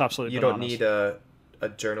need. It's absolutely. You bananas. don't need a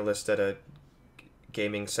journalist at a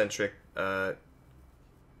gaming centric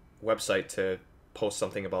website to post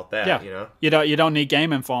something about that. Yeah. You don't need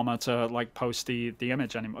Game Informer to like post the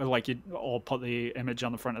image anymore. Like, or put the image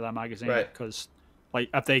on the front of their magazine, right? Because like,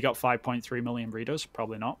 have they got 5.3 million readers?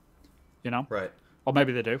 Probably not. Right. Or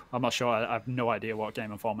maybe they do. I'm not sure. I have no idea what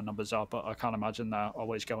Game Informer numbers are, but I can't imagine they're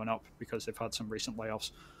always going up because they've had some recent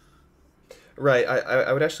layoffs. Right.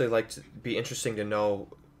 I would actually like to be interesting to know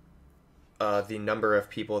the number of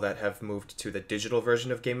people that have moved to the digital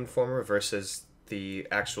version of Game Informer versus the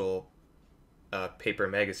actual paper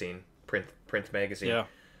magazine, print magazine. Yeah.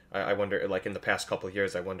 I wonder, like in the past couple of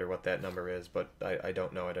years, I wonder what that number is, but I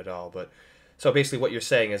don't know it at all. But so basically, what you're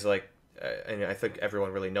saying is like, and I think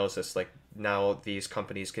everyone really knows this. Like, now these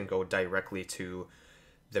companies can go directly to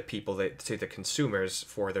the people to the consumers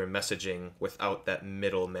for their messaging without that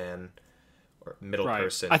middleman or middle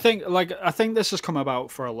person. I think this has come about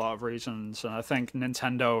for a lot of reasons, and I think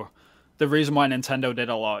Nintendo. The reason why Nintendo did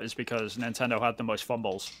a lot is because Nintendo had the most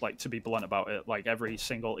fumbles, like, to be blunt about it. Like, every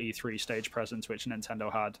single E3 stage presence which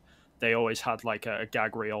Nintendo had, they always had like a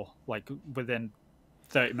gag reel, like within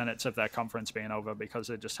 30 minutes of their conference being over, because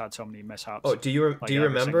they just had so many mishaps. Oh, do you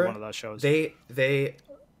remember one of those shows? They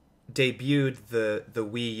debuted the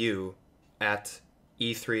Wii U at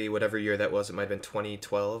E3, whatever year that was. It might have been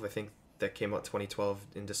 2012. I think that came out 2012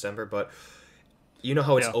 in December. But you know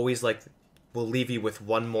how it's always like, we'll leave you with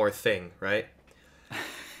one more thing, right?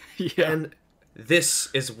 Yeah. And this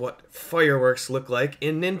is what fireworks look like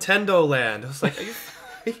in Nintendo Land. I was like, are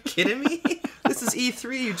you kidding me? This is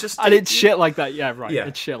E3. You just and it's shit like that. Yeah, right. Yeah.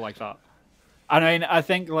 It's shit like that. I mean, I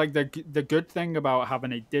think like the good thing about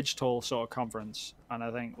having a digital sort of conference, and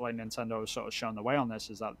I think like Nintendo has sort of shown the way on this,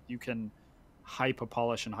 is that you can hyper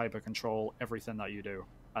polish and hyper control everything that you do,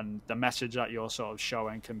 and the message that you're sort of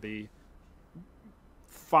showing can be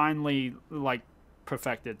finally like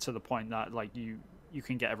perfected to the point that like you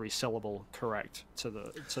can get every syllable correct to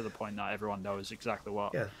the point that everyone knows exactly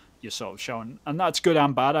what you're sort of showing, and that's good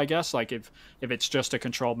and bad, I guess. Like, if it's just a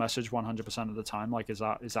controlled message 100% of the time, like, is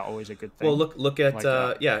that always a good thing? Well, look at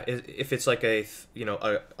like, if it's like a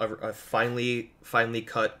finely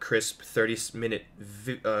cut, crisp 30-minute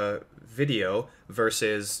video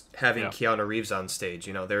versus having Keanu Reeves on stage,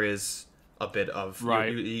 there is a bit of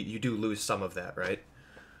you do lose some of that, right?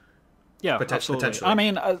 Yeah, absolutely. Potentially. I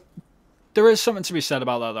mean, there is something to be said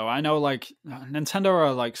about that, though. I know, like, Nintendo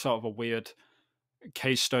are like sort of a weird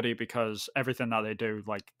case study because everything that they do,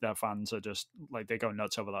 like, their fans are just like, they go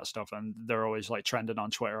nuts over that stuff, and they're always like trending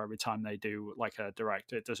on Twitter every time they do like a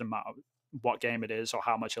direct. It doesn't matter what game it is or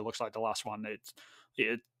how much it looks like the last one.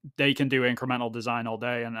 They can do incremental design all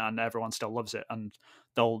day, and everyone still loves it, and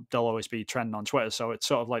they'll always be trending on Twitter. So it's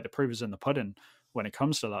sort of like the proof is in the pudding when it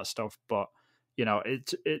comes to that stuff. But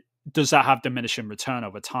it does that have diminishing return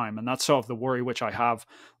over time? And that's sort of the worry which I have,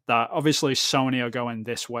 that obviously Sony are going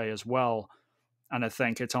this way as well. And I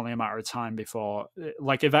think it's only a matter of time before,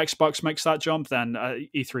 like, if Xbox makes that jump, then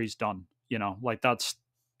E3's done. Like, that's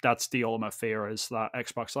the ultimate fear, is that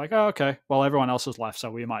Xbox like, oh, okay, well, everyone else has left,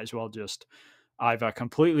 so we might as well just either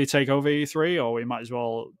completely take over E3, or we might as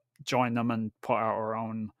well join them and put out our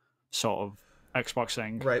own sort of Xbox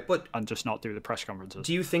thing, right? But and just not do the press conferences.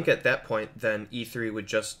 Do you think at that point then E3 would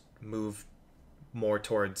just move more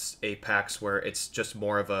towards a PAX, where it's just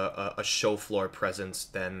more of a show floor presence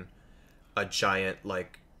than a giant,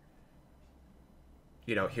 like,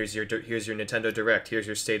 here's your Nintendo Direct, here's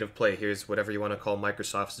your State of Play, here's whatever you want to call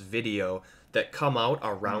Microsoft's video that come out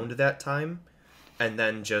around that time, and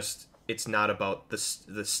then just it's not about the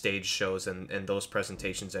stage shows and those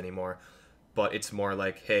presentations anymore, but it's more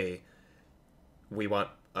like, hey, we want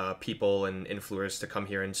people and influencers to come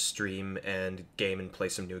here and stream and game and play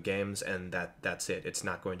some new games, and that's it. It's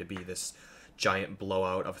not going to be this giant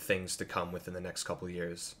blowout of things to come within the next couple of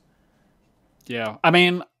years. Yeah, I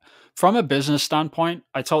mean, from a business standpoint,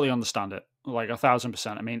 I totally understand it, like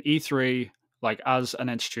 1,000%. I mean, E3, like as an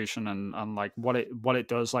institution and like what it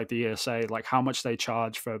does, like the ESA, like how much they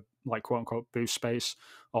charge for like quote unquote booth space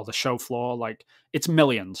or the show floor, like it's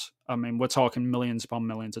millions. I mean, we're talking millions upon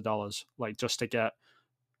millions of dollars, like just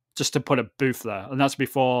to put a booth there, and that's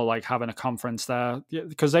before like having a conference there,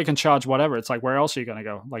 because they can charge whatever. It's like, where else are you going to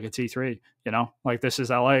go? Like a T3, like this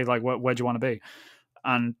is LA. Like where do you want to be?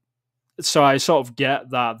 And so I sort of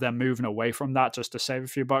get that they're moving away from that just to save a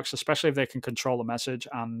few bucks, especially if they can control the message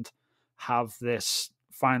and have this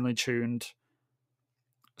finely tuned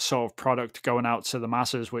sort of product going out to the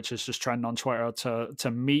masses, which is just trending on Twitter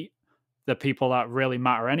to meet the people that really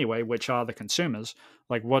matter anyway, which are the consumers.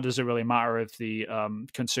 Like, what does it really matter if the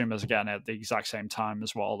consumers are getting it at the exact same time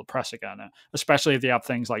as what all the press are getting it? Especially if they have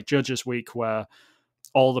things like Judges Week, where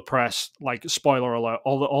all the press, like spoiler alert,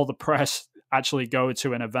 all the press actually go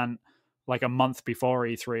to an event like a month before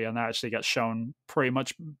E3, and that actually gets shown pretty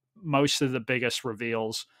much most of the biggest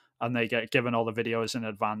reveals, and they get given all the videos in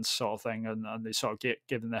advance, sort of thing, and they sort of get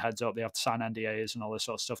given the heads up. They have to sign NDAs and all this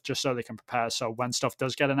sort of stuff, just so they can prepare. So when stuff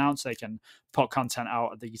does get announced, they can put content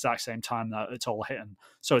out at the exact same time that it's all hitting.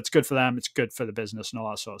 So it's good for them, it's good for the business, and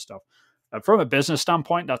all that sort of stuff. From a business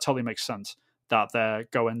standpoint, that totally makes sense that they're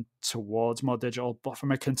going towards more digital. But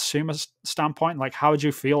from a consumer standpoint, like, how do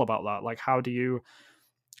you feel about that? Like, how do you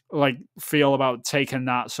like feel about taking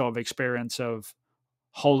that sort of experience of,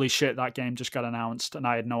 holy shit, that game just got announced and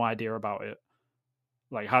I had no idea about it?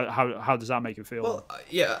 Like, how does that make you feel? Well,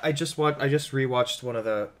 yeah, I just rewatched one of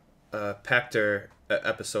the Pactor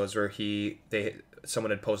episodes where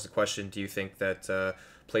someone had posed the question, do you think that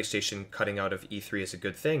PlayStation cutting out of E3 is a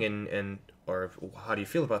good thing, and or how do you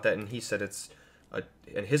feel about that? And he said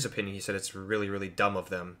in his opinion, he said it's really, really dumb of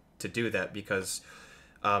them to do that, because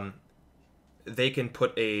they can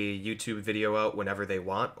put a YouTube video out whenever they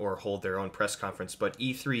want or hold their own press conference, but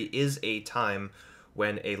E3 is a time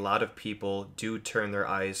when a lot of people do turn their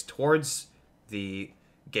eyes towards the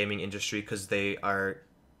gaming industry, because they are,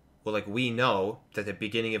 well, like, we know that at the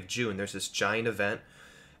beginning of June there's this giant event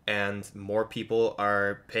and more people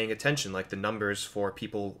are paying attention. Like, the numbers for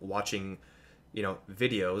people watching,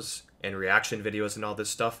 videos and reaction videos and all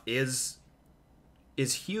this stuff is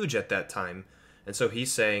huge at that time. And so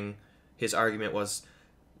he's saying, his argument was,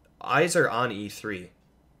 eyes are on E3,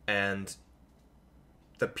 and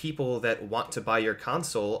the people that want to buy your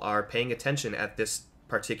console are paying attention at this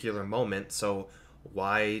particular moment. So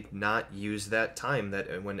why not use that time,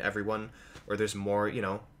 that when everyone, or there's more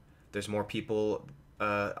people,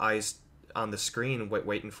 eyes on the screen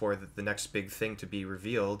waiting for the next big thing to be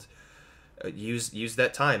revealed. Use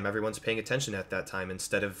that time. Everyone's paying attention at that time,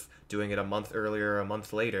 instead of doing it a month earlier or a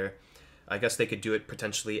month later. I guess they could do it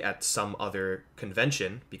potentially at some other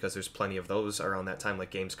convention, because there's plenty of those around that time,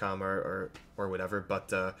 like Gamescom or whatever.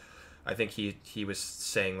 But I think he was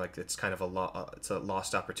saying, like, it's kind of it's a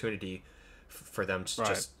lost opportunity for them to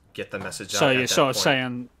just get the message out. So you're sort of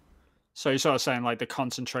saying like the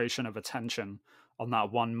concentration of attention on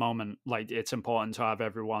that one moment, like it's important to have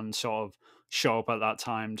everyone sort of show up at that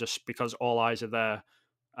time, just because all eyes are there.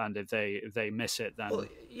 And if they miss it, then and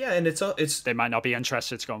it's they might not be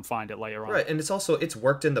interested to go and find it later on. Right, and it's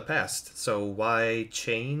worked in the past, so why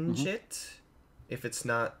change it if it's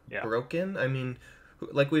not broken? I mean,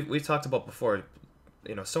 like we've talked about before,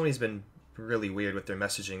 Sony's been really weird with their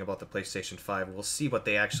messaging about the PlayStation 5. We'll see what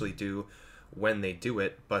they actually do when they do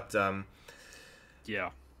it, but I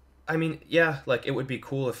mean, like, it would be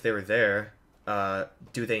cool if they were there.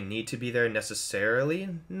 Do they need to be there necessarily?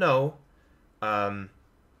 No.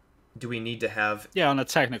 Do we need to have... Yeah, on a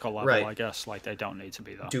technical level, I guess, like, they don't need to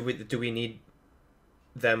be there. Do we need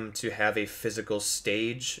them to have a physical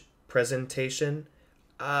stage presentation?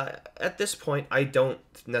 At this point, I don't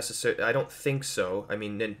think so. I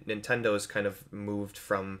mean, Nintendo has kind of moved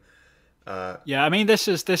from... I mean, this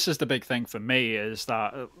is the big thing for me, is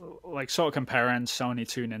that, like, sort of comparing Sony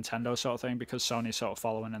to Nintendo sort of thing, because Sony's sort of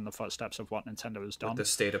following in the footsteps of what Nintendo has done. With the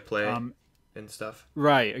state of play and stuff.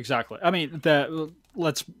 Right, exactly. I mean,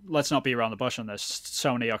 let's not be around the bush on this.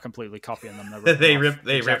 Sony are completely copying them. They ripped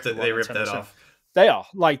that off. They are.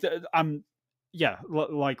 Like,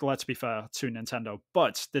 like, let's be fair to Nintendo.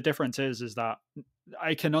 But the difference is that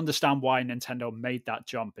I can understand why Nintendo made that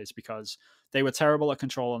jump is because they were terrible at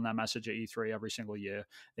controlling their message at E3 every single year.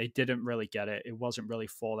 They didn't really get it. It wasn't really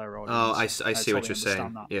for their Oh, audience. I I see what totally you're saying.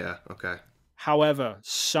 understand that. Yeah. Okay. However,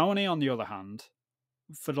 Sony, on the other hand,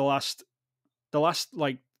 for the last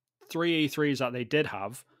like three E3s that they did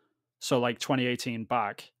have, so like 2018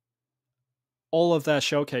 back, all of their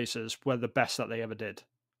showcases were the best that they ever did.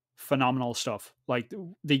 Phenomenal stuff. Like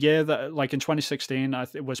the year that, like in 2016,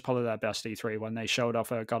 it was probably their best E3 when they showed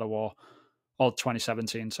off a God of War, or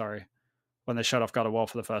 2017, sorry, when they showed off God of War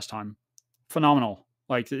for the first time. Phenomenal.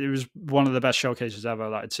 Like it was one of the best showcases ever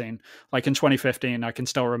that I'd seen. Like in 2015, I can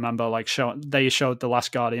still remember they showed The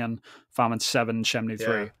Last Guardian, Farming 7, Shenmue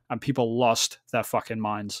 3, Yeah. and people lost their fucking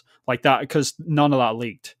minds. Like that, because none of that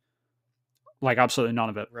leaked. Like absolutely none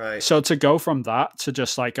of it. Right. So to go from that to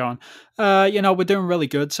just like going, we're doing really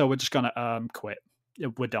good, so we're just gonna quit.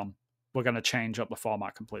 We're done. We're gonna change up the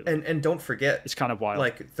format completely. And don't forget, It's kind of wild.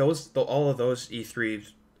 like all of those E3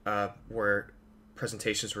 were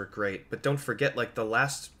presentations were great, but don't forget, like the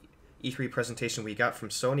last E3 presentation we got from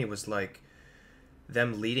Sony was like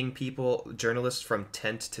them leading journalists from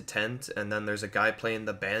tent to tent, and then there's a guy playing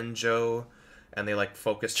the banjo, and they like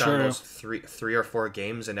focused on those three or four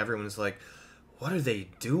games, and everyone's like, what are they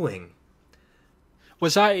doing?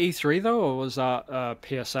 Was that E3 though, or was that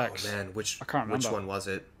PSX? Oh man, I can't remember. which one was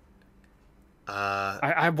it?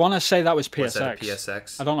 I want to say that was PSX. Was that a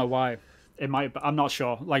PSX? I don't know why. It might. I'm not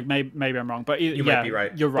sure. Like maybe I'm wrong, but you might be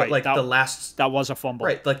right. You're right. But like that was a fumble.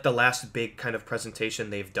 Right, like the last big kind of presentation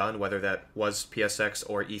they've done, whether that was PSX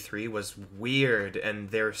or E3, was weird, and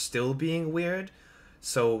they're still being weird.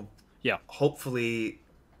 So yeah, hopefully,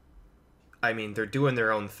 I mean, they're doing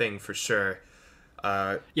their own thing for sure.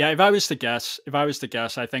 Yeah, if I was to guess,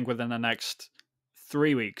 I think within the next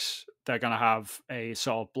 3 weeks they're going to have a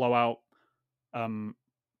sort of blowout.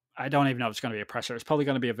 I don't even know if it's going to be a presser. It's probably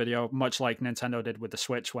going to be a video, much like Nintendo did with the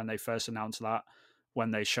Switch when they first announced that,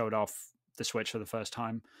 when they showed off the Switch for the first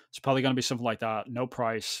time. It's probably going to be something like that. No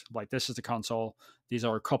price. Like, this is the console. These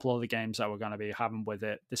are a couple of the games that we're going to be having with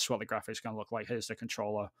it. This is what the graphics are going to look like. Here's the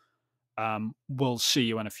controller. We'll see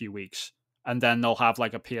you in a few weeks. And then they'll have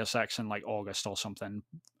like a PSX in like August or something,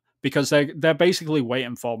 because they're basically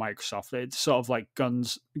waiting for Microsoft. It's sort of like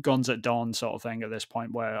guns at dawn sort of thing at this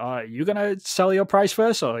point, where are you gonna sell your price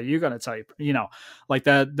first, or are you gonna type? Like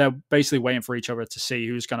they're basically waiting for each other to see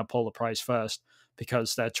who's gonna pull the price first,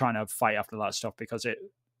 because they're trying to fight after that stuff, because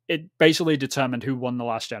it basically determined who won the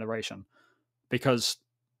last generation, because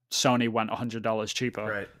Sony went $100 cheaper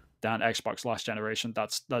right. than Xbox last generation.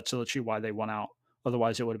 That's literally why they won out.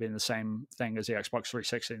 Otherwise, it would have been the same thing as the Xbox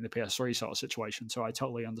 360 and the PS3 sort of situation. So I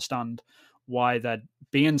totally understand why they're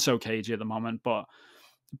being so cagey at the moment. But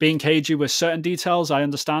being cagey with certain details, I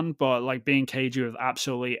understand. But like being cagey with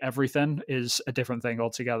absolutely everything is a different thing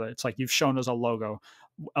altogether. It's like you've shown us a logo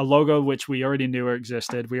which we already knew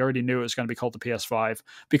existed. We already knew it was going to be called the PS5,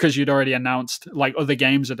 because you'd already announced, like other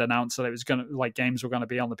games had announced that it was going to, like games were going to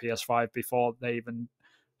be on the PS5 before they even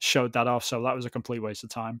showed that off. So that was a complete waste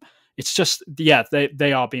of time. It's just, yeah,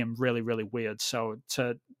 they are being really, really weird. So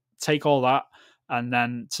to take all that and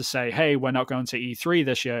then to say, hey, we're not going to E3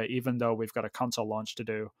 this year, even though we've got a console launch to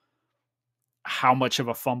do, how much of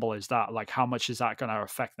a fumble is that? Like, how much is that going to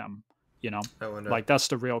affect them? I wonder. Like, that's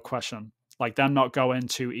the real question. Like, them not going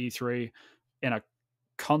to E3 in a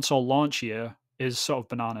console launch year is sort of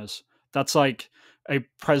bananas. That's like a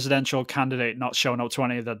presidential candidate not showing up to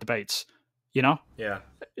any of the debates, Yeah.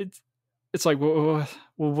 It's like, well,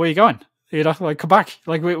 where are you going? Like, come back.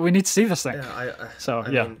 Like, we need to see this thing. Yeah, I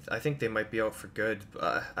mean, I think they might be out for good.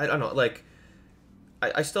 But I don't know. Like,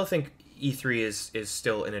 I still think E3 is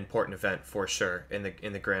still an important event for sure in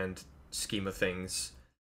the grand scheme of things.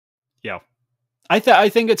 Yeah, I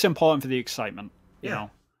think it's important for the excitement. Yeah.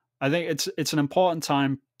 I think it's an important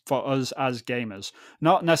time for us as gamers,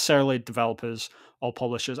 not necessarily developers or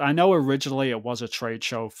publishers. I know originally it was a trade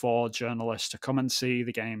show for journalists to come and see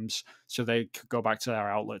the games so they could go back to their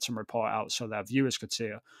outlets and report out so their viewers could see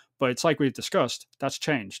it. But it's like we've discussed, that's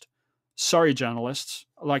changed. Sorry, journalists.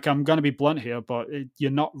 Like, I'm going to be blunt here, but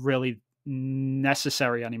you're not really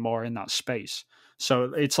necessary anymore in that space.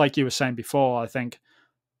 So it's like you were saying before, I think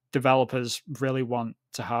developers really want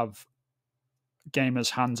to have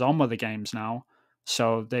gamers hands on with the games now,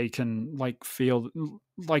 so they can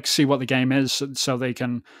see what the game is, so they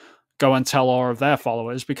can go and tell all of their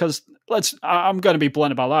followers. Because I'm going to be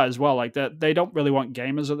blunt about that as well. Like, they don't really want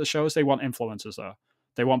gamers at the shows; they want influencers there.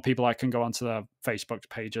 They want people that can go onto their Facebook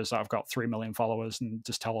pages that have got 3 million followers and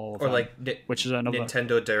just tell all of them. Or like which is another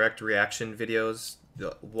Nintendo Direct reaction videos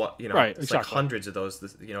what Right, it's like exactly. hundreds of those,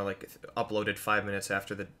 like uploaded 5 minutes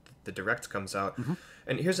after the direct comes out. Hmm.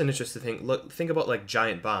 And here's an interesting thing. Look, think about like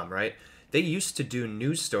Giant Bomb, right? They used to do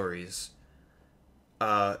news stories.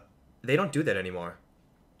 Uh, they don't do that anymore.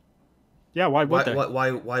 Yeah, why Why would they?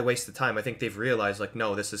 why why waste the time? I think they've realized like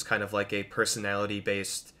no, this is kind of like a personality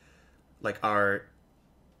based, like our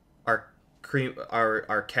cream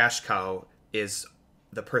our cash cow is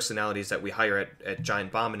the personalities that we hire at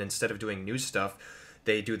Giant Bomb, and instead of doing news stuff,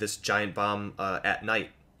 they do this Giant Bomb at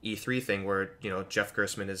night E3 thing where Jeff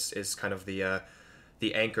Gerstmann is kind of the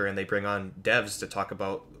anchor, and they bring on devs to talk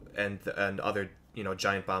about and other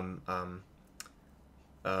Giant Bomb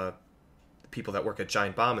uh, people that work at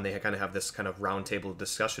Giant Bomb, and they kind of have this kind of roundtable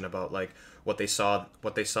discussion about like what they saw,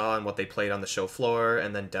 and what they played on the show floor,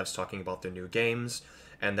 and then devs talking about their new games,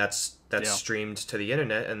 and that's Yeah. streamed to the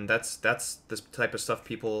internet, and that's the type of stuff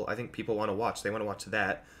I think people want to watch. They want to watch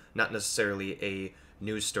that, not necessarily a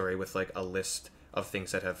news story with like a list of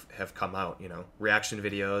things that have come out, reaction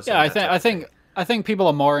videos Yeah, and I that think type I of thing. think I think people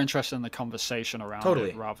are more interested in the conversation around it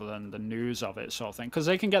Totally. rather than the news of it, sort of thing. Because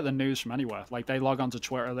they can get the news from anywhere. Like they log onto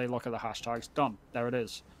Twitter, they look at the hashtags, done. There it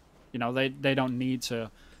is. They don't need to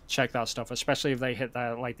check that stuff, especially if they hit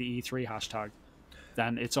that like the E3 hashtag.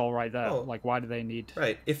 Then it's all right there. Oh, Like, why do they need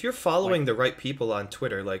right. If you're like? following the right people on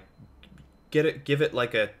Twitter, like give it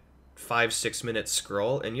like a 5 6 minute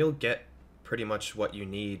scroll, and you'll get pretty much what you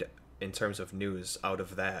need in terms of news out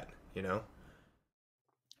of that.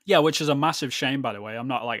 Yeah, which is a massive shame, by the way. I'm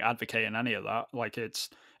not like advocating any of that. Like, it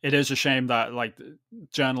is a shame that like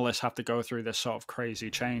journalists have to go through this sort of crazy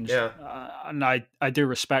change, Yeah. and I do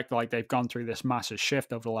respect like they've gone through this massive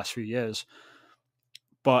shift over the last few years,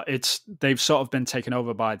 but they've sort of been taken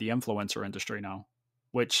over by the influencer industry now,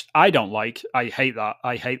 which I don't like. I hate that.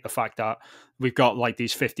 I hate the fact that we've got like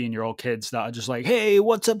these 15-year-old kids that are just like, "Hey,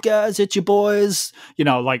 what's up, guys? It's your boys,"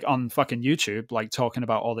 like on fucking YouTube, like talking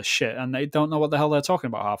about all this shit, and they don't know what the hell they're talking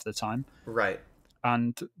about half the time. Right.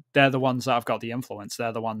 And they're the ones that have got the influence.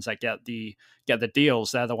 They're the ones that get the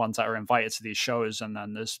deals. They're the ones that are invited to these shows, and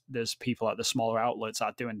then there's people at the smaller outlets that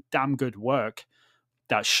are doing damn good work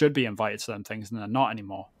that should be invited to them things, and they're not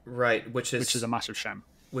anymore, Right. which is a massive shame.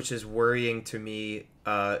 Which is worrying to me,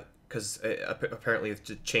 because apparently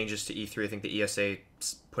the changes to E3. I think the ESA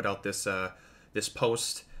put out this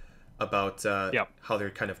post about Yep. how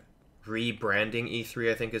they're kind of rebranding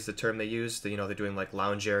E3. I think is the term they used. They're doing like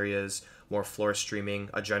lounge areas, more floor streaming,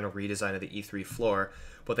 a general redesign of the E3 floor.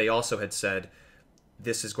 But they also had said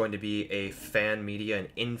this is going to be a fan media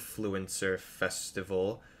and influencer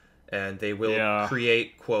festival, and they will Yeah.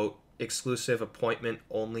 create, quote, exclusive appointment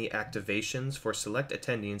only activations for select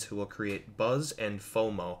attendees who will create buzz and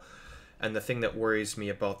FOMO. And the thing that worries me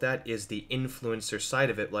about that is the influencer side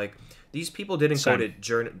of it. Like, these people didn't go Same.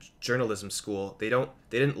 to journalism school. They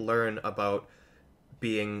didn't learn about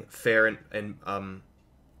being fair and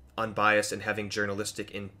unbiased and having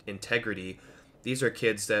journalistic integrity. These are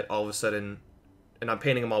kids that all of a sudden, and I'm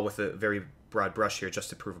painting them all with a very broad brush here just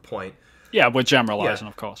to prove a point. Yeah, we're Yeah, generalizing,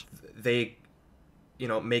 of course. they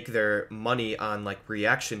make their money on like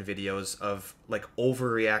reaction videos of like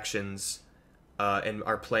overreactions, and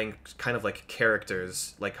are playing kind of like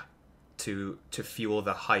characters, like to fuel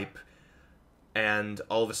the hype. And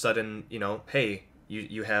all of a sudden, hey,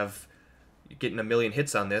 you have you're getting a million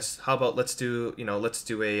hits on this. How about let's do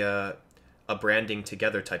a branding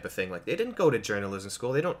together type of thing. Like, they didn't go to journalism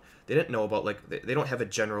school. They didn't know about like they don't have a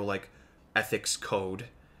general like ethics code,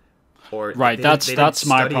 or Right. they didn't That's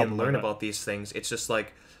my study and problem learn with it. about these things. It's just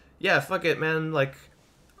like, yeah, fuck it, man. Like,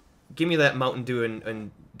 give me that Mountain Dew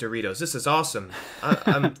and Doritos. This is awesome.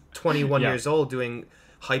 I'm 21 Yeah. years old doing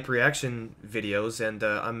hype reaction videos, and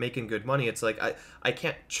I'm making good money. It's like I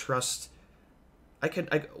can't trust.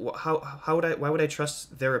 How would I, why would I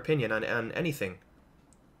trust their opinion on anything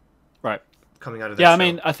Right. coming out of that Yeah, I show?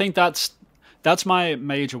 mean, I think that's my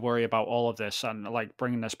major worry about all of this, and like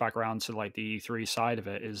bringing this back around to like the E3 side of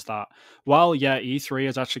it is that while yeah, E3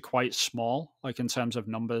 is actually quite small, like in terms of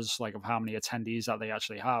numbers, like of how many attendees that they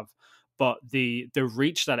actually have, but the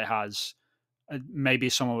reach that it has, maybe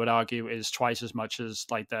someone would argue, is twice as much as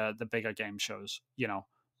like the bigger game shows.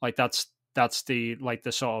 Like that's the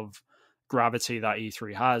sort of gravity that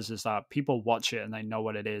E3 has, is that people watch it and they know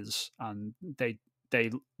what it is, and they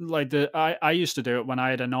like I used to do it when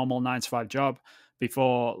I had a normal 9 to 5 job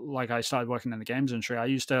before like I started working in the games industry. I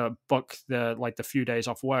used to book the few days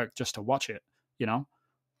off work just to watch it, you know.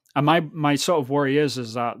 And my sort of worry is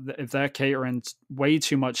that if they're catering way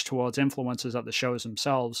too much towards influencers at the shows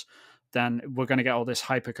themselves, then we're going to get all this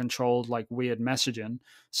hyper controlled like weird messaging.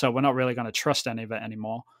 So we're not really going to trust any of it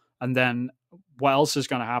anymore. And then what else is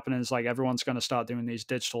going to happen is like everyone's going to start doing these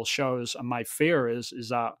digital shows, and my fear is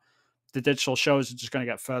that the digital shows are just going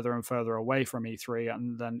to get further and further away from E3,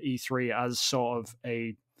 and then E3 as sort of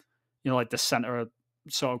a, like the center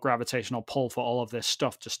sort of gravitational pull for all of this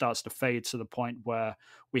stuff just starts to fade to the point where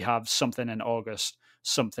we have something in August,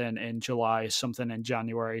 something in July, something in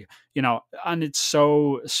January, and it's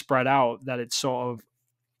so spread out that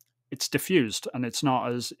it's diffused and it's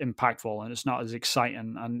not as impactful and it's not as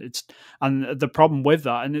exciting, and the problem with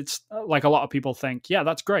that, and it's like a lot of people think, yeah,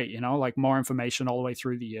 that's great, like more information all the way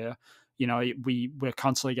through the year. We're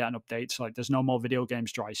constantly getting updates, like there's no more video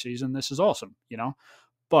games dry season, this is awesome.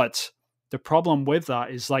 But the problem with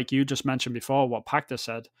that is, like you just mentioned before, what Pacta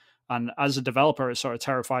said, and as a developer, it sort of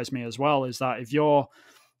terrifies me as well, is that if you're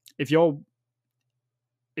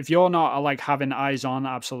not like having eyes on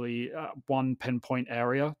absolutely one pinpoint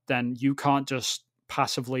area, then you can't just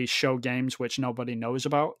passively show games which nobody knows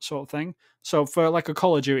about, sort of thing. So for like a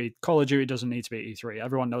Call of Duty doesn't need to be E3.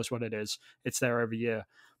 Everyone knows what it is. It's there every year.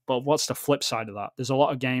 But what's the flip side of that? There's a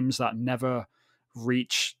lot of games that never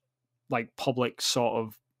reach like public sort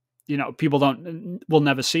of, people will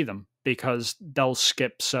never see them because they'll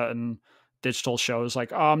skip certain digital shows,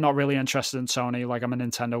 like, oh, I'm not really interested in Sony, like I'm a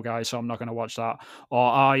Nintendo guy, so I'm not going to watch that.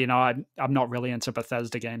 Or I'm not really into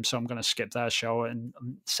Bethesda games, so I'm going to skip their show in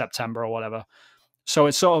September or whatever. So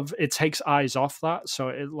it's sort of, it takes eyes off that, so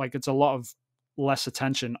it's a lot of less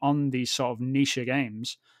attention on these sort of niche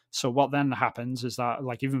games. So what then happens is that,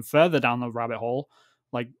 like, even further down the rabbit hole,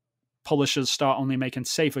 like publishers start only making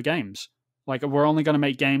safer games. Like, we're only going to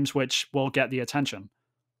make games which will get the attention.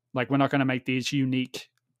 Like, we're not going to make these unique,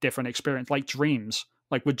 different experience. Like Dreams.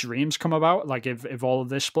 Like, would Dreams come about? Like, if all of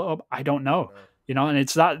this split up? I don't know. And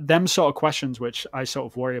it's them sort of questions which I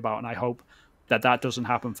sort of worry about, and I hope that doesn't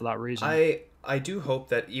happen for that reason. I do hope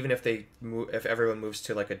that even if if everyone moves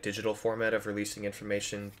to like a digital format of releasing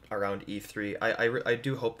information around E3, I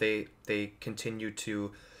do hope they continue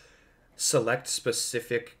to select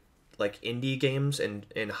specific like indie games and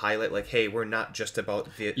highlight, like, hey, we're not just about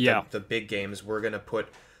the big games. We're gonna put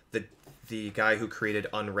the guy who created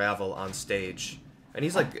Unravel on stage, and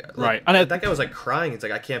he's like right, and that guy was like crying. It's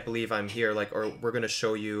like, I can't believe I'm here. Like, or we're gonna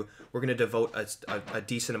devote a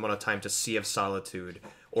decent amount of time to Sea of Solitude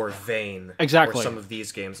or Vane, exactly, or some of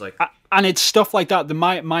these games, like, and it's stuff like that.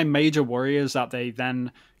 My major worry is that they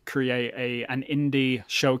then create an indie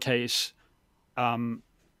showcase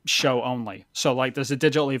show only. So like there's a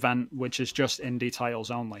digital event which is just indie titles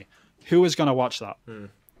only. Who is going to watch that?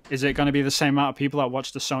 Is it going to be the same amount of people that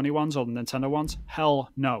watch the Sony ones or the Nintendo ones? Hell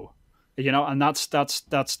no. And that's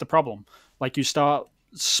the problem. Like, you start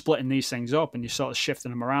splitting these things up and you sort of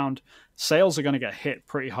shifting them around, sales are going to get hit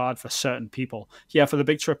pretty hard for certain people. Yeah, for the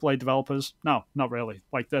big AAA developers, no, not really.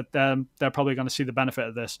 Like, they're probably going to see the benefit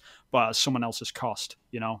of this, but at someone else's cost,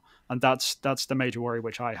 and that's the major worry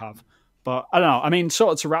which I have. But I don't know. I mean,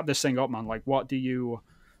 sort of to wrap this thing up, man, like, what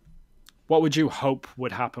would you hope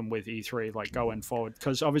would happen with E3, like, going forward?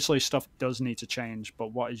 Because obviously stuff does need to change,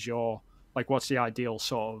 but what's the ideal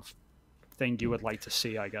sort of thing you would like to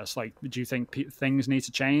see, I guess? Like, do you think things need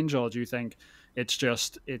to change, or do you think it's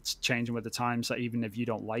changing with the times, that even if you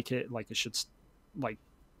don't like it, like, it should like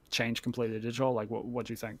change completely digital? Like, what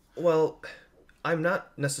do you think? Well, I'm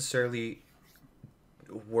not necessarily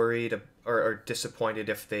worried or disappointed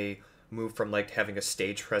if they move from like having a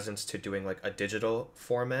stage presence to doing like a digital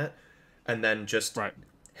format, and then just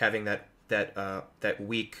having that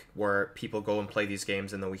week where people go and play these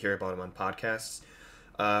games and then we hear about them on podcasts.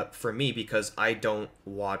 For me, because I don't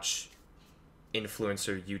watch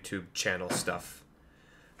influencer YouTube channel stuff,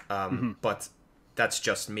 but that's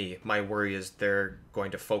just me. My worry is they're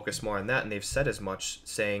going to focus more on that, and they've said as much,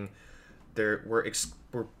 saying we're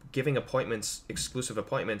giving exclusive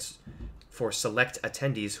appointments for select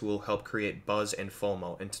attendees who will help create buzz and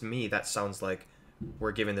FOMO. And to me, that sounds like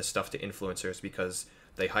we're giving this stuff to influencers because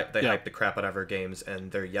they hype the crap out of our games,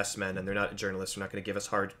 and they're yes men, and they're not journalists. They're not going to give us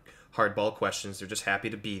hardball questions. They're just happy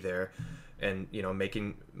to be there and,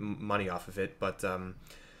 making money off of it. But, I'm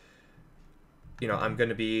going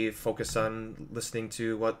to be focused on listening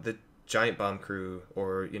to what the Giant Bomb crew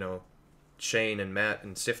or, Shane and Matt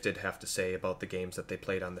and Sifted have to say about the games that they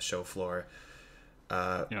played on the show floor.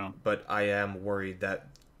 But I am worried that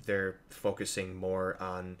they're focusing more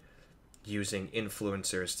on using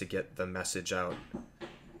influencers to get the message out.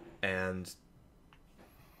 And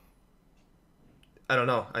I don't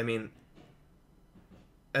know. I mean,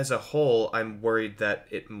 as a whole, I'm worried that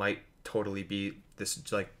it might totally be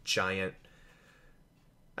this like giant,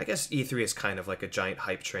 I guess E3 is kind of like a giant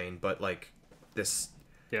hype train, but like this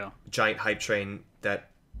giant hype train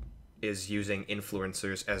that is using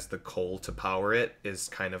influencers as the coal to power it is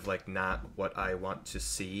kind of like not what I want to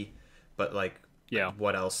see. But like, Yeah.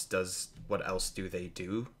 what else do they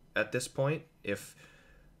do at this point? If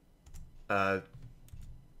they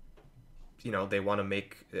want to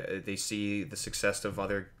make they see the success of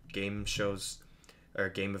other game shows or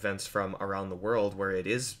game events from around the world where it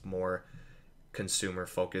is more consumer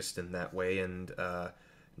focused in that way, and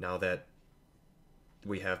now that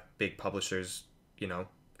we have big publishers,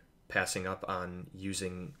 passing up on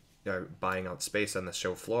using or buying out space on the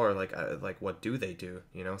show floor, like what do they do?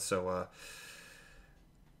 So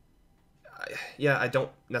yeah, I don't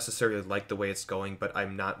necessarily like the way it's going, but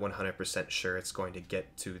I'm not 100% sure it's going to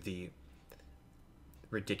get to the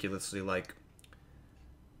ridiculously, like,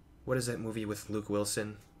 what is that movie with Luke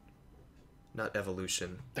Wilson? Not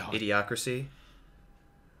Evolution. Idiocracy.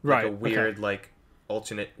 Right. Like a weird, like,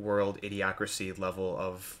 alternate world Idiocracy level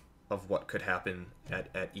of what could happen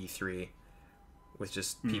at E3 with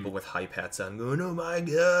just people with hype hats on going, oh my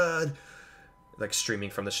god, like streaming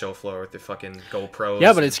from the show floor with their fucking GoPros.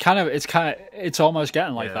 Yeah, but it's almost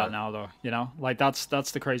getting like Yeah. that now, though. Like that's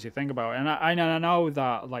the crazy thing about it. And I know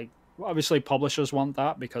that, like, obviously publishers want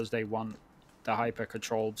that because they want the hyper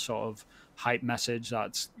controlled sort of hype message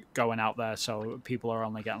that's going out there, so people are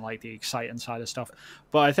only getting like the exciting side of stuff.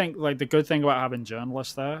 But I think like the good thing about having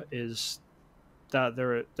journalists there is that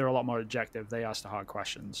they're a lot more objective. They ask the hard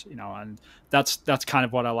questions, and that's kind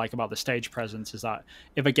of what I like about the stage presence, is that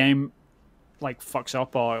if a game like fucks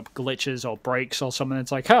up or glitches or breaks or something,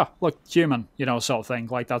 it's like, look, human, sort of thing.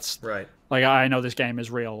 Like that's right. Like, I know this game is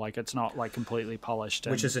real. Like, it's not like completely polished.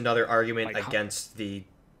 Which is another argument like, against the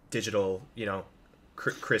digital,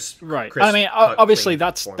 crisp. Right. Crisp, I mean, cut, obviously clean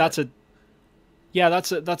that's format.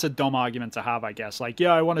 that's a dumb argument to have, I guess. Like,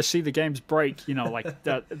 yeah, I want to see the games break. Like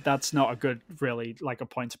that's not a good, really, like, a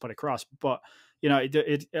point to put across. But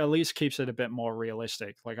it at least keeps it a bit more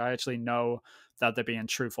realistic. Like, I actually know that they're being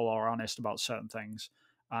truthful or honest about certain things.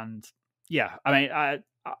 And yeah, I mean,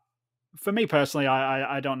 for me personally,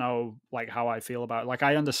 I don't know like how I feel about it. Like,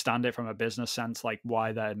 I understand it from a business sense, like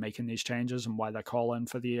why they're making these changes and why they're calling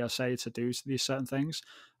for the ESA to do these certain things.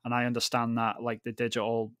 And I understand that like the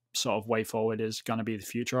digital sort of way forward is going to be the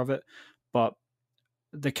future of it. But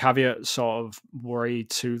the caveat sort of worry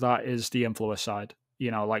to that is the influence side.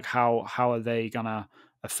 Like how are they going to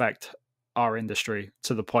affect our industry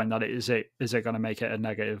to the point that is it going to make it a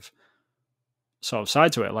negative sort of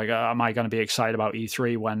side to it? Like, am I going to be excited about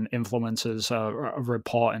E3 when influencers are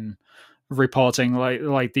reporting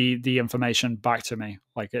like the information back to me,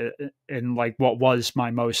 like in like what was my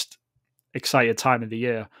most excited time of the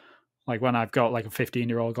year? Like when I've got like a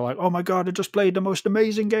 15-year-old go like, oh my god, I just played the most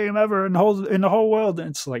amazing game ever in the whole world. And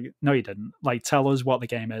it's like, no, you didn't. Like, tell us what the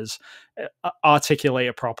game is, articulate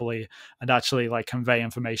it properly, and actually like convey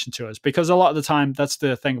information to us. Because a lot of the time, that's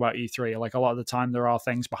the thing about E3. Like, a lot of the time there are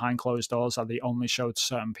things behind closed doors that they only show to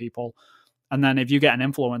certain people. And then if you get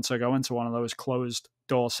an influencer go into one of those closed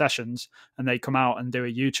door sessions and they come out and do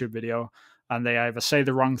a YouTube video and they either say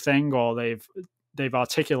the wrong thing or they've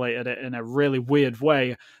articulated it in a really weird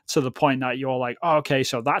way to the point that you're like, oh, okay,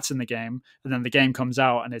 so that's in the game. And then the game comes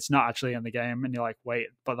out and it's not actually in the game. And you're like, wait,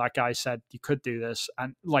 but that guy said you could do this.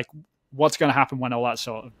 And like, what's going to happen when all that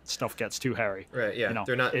sort of stuff gets too hairy? Right. Yeah.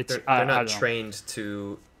 They're not trained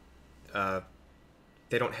to.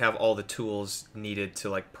 They don't have all the tools needed to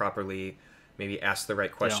like properly maybe ask the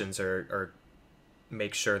right questions or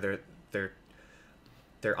make sure they're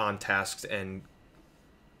on task and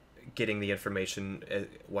getting the information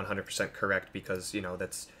 100% correct, because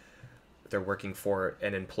they're working for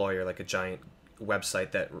an employer, like a giant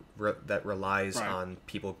website that relies on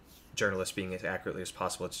journalists being as accurately as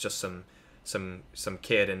possible. It's just some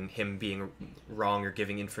kid and him being wrong or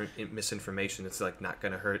giving misinformation. It's like not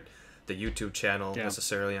going to hurt the YouTube channel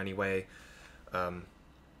necessarily anyway.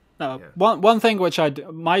 One thing which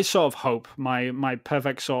my sort of hope, my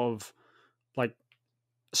perfect sort of like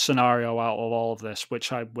scenario out of all of this,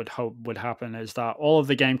 which I would hope would happen, is that all of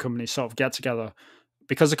the game companies sort of get together,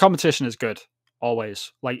 because the competition is good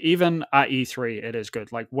always. Like, even at E3 it is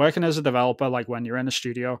good. Like, working as a developer, like when you're in a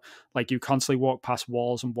studio, like you constantly walk past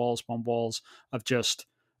walls and walls and walls of just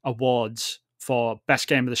awards for best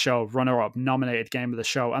game of the show, runner up, nominated game of the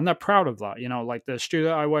show, and they're proud of that. Like the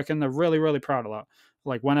studio I work in, they're really, really proud of that.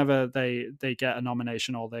 Like, whenever they get a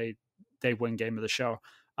nomination or they win game of the show.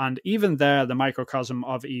 And even there, the microcosm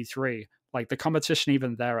of E3, like the competition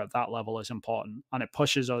even there at that level is important, and it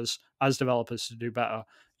pushes us as developers to do better.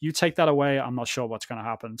 You take that away, I'm not sure what's going to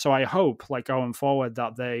happen. So I hope, like, going forward,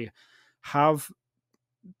 that they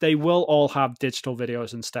will all have digital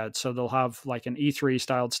videos instead. So they'll have like an E3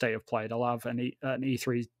 styled state of play. They'll have an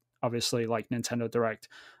E3 obviously like Nintendo Direct,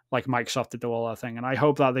 like Microsoft did do all that thing. And I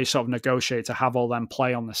hope that they sort of negotiate to have all them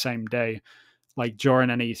play on the same day, like during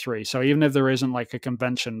an E3. So even if there isn't like a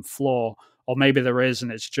convention floor, or maybe there is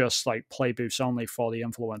and it's just like play booths only for the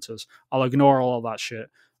influencers, I'll ignore all of that shit.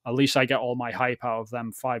 At least I get all my hype out of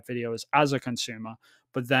them 5 videos as a consumer.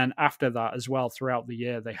 But then after that as well, throughout the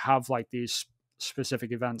year, they have like these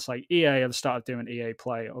specific events. Like EA have started doing EA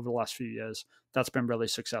Play over the last few years. That's been really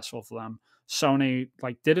successful for them. Sony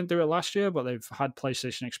like didn't do it last year, but they've had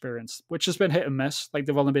PlayStation Experience, which has been hit and miss. Like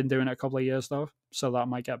they've only been doing it a couple of years though, so that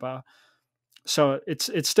might get better. So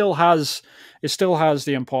it still has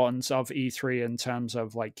the importance of E3 in terms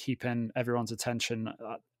of like keeping everyone's attention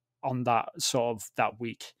on that sort of that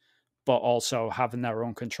week, but also having their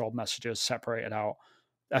own controlled messages separated out.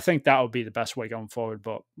 I think that would be the best way going forward,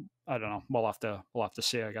 but I don't know. We'll have to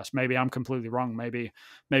see. I guess maybe I'm completely wrong.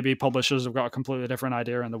 Maybe publishers have got a completely different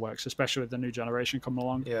idea in the works, especially with the new generation coming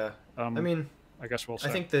along. Yeah, I mean, I guess we'll see.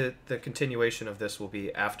 I think the continuation of this will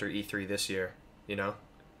be after E3 this year. You know,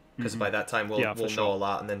 because by that time we'll know a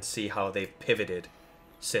lot and then see how they've pivoted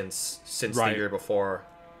since the year before,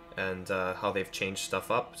 and how they've changed stuff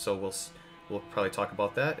up. So we'll probably talk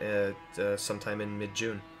about that sometime in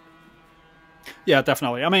mid-June. Yeah,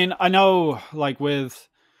 definitely. I mean, I know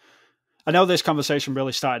this conversation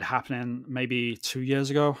really started happening maybe 2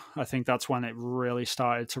 years ago. I think that's when it really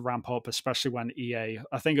started to ramp up, especially when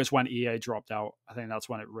I think it's when EA dropped out. I think that's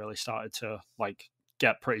when it really started to like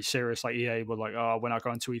get pretty serious. Like EA were like, oh, we're not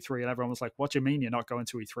going to E3. And everyone was like, what do you mean you're not going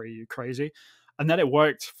to E3? Are you crazy? And then it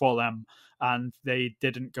worked for them and they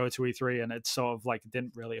didn't go to E3, and it sort of like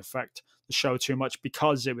didn't really affect the show too much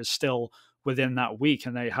because it was still within that week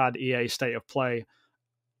and they had EA State of Play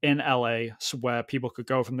in LA, so where people could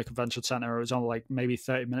go from the convention center. It was only like maybe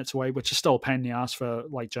 30 minutes away, which is still a pain in the ass for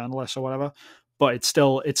like journalists or whatever, but it's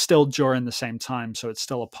still during the same time, so it's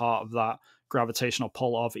still a part of that gravitational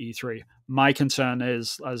pull of E3. My concern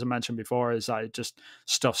is, as I mentioned before, is that it just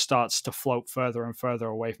stuff starts to float further and further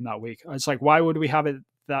away from that week. It's like, why would we have it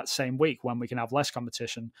that same week when we can have less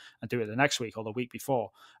competition and do it the next week or the week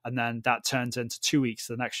before? And then that turns into 2 weeks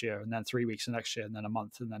the next year, and then 3 weeks the next year, and then a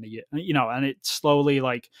month, and then a year, you know, and it slowly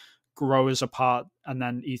like grows apart, and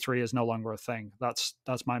then E3 is no longer a thing. That's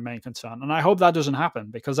my main concern. And I hope that doesn't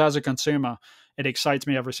happen, because as a consumer, it excites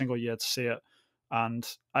me every single year to see it. And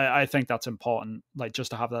I think that's important, like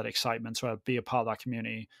just to have that excitement, to be a part of that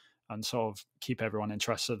community and sort of keep everyone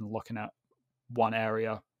interested in looking at one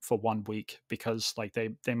area for 1 week, because like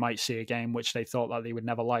they might see a game which they thought that they would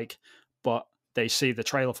never like, but they see the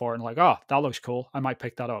trailer for it and like, oh, that looks cool, I might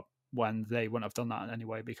pick that up, when they wouldn't have done that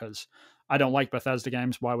anyway, because I don't like Bethesda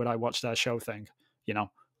games. Why would I watch their show thing? You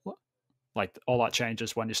know, like all that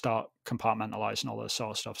changes when you start compartmentalizing all this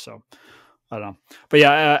sort of stuff. So I don't know. But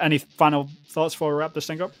yeah, any final thoughts before we wrap this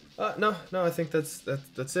thing up? No, I think that's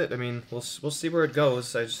it. I mean, we'll see where it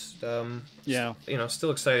goes. I just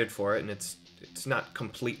still excited for it, and it's not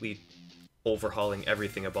completely overhauling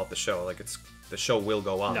everything about the show. Like the show will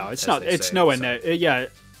go on. No, it's not. It's nowhere near. Yeah,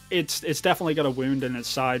 it's definitely got a wound in its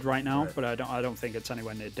side right now, right. But I don't think it's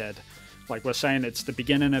anywhere near dead. Like we're saying, it's the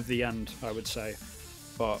beginning of the end, I would say,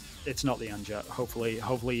 but it's not the end yet. Hopefully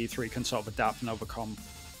E3 can sort of adapt and overcome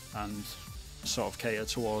and sort of cater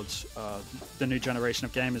towards the new generation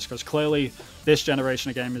of gamers, because clearly this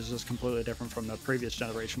generation of gamers is completely different from the previous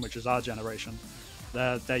generation, which is our generation.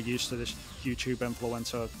 They're used to this YouTube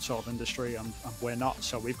influencer sort of industry, and we're not.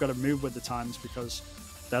 So we've got to move with the times, because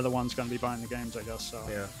they're the ones going to be buying the games, I guess. So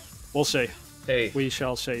yeah, we'll see. Hey, we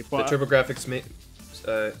shall see. But the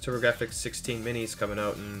TurboGrafx 16 minis coming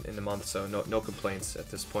out in the month, so no complaints at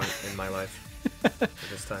this point in my life. At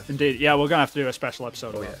this time, indeed. Yeah, we're gonna have to do a special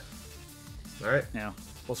episode of that. All right. Yeah,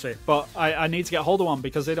 we'll see. But I need to get hold of one,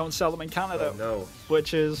 because they don't sell them in Canada. Oh, no.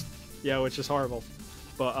 Which is horrible.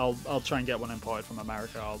 But I'll try and get one imported from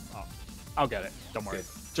America. I'll get it. Don't worry. Good.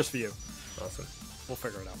 Just for you. Awesome. We'll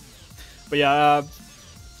figure it out. But yeah,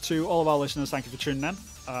 to all of our listeners, thank you for tuning in.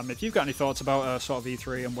 If you've got any thoughts about sort of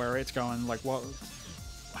E3 and where it's going, like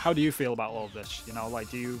how do you feel about all of this? You know, like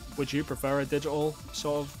would you prefer a digital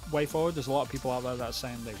sort of way forward? There's a lot of people out there that are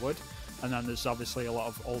saying they would. And then there's obviously a lot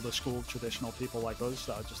of older school traditional people like us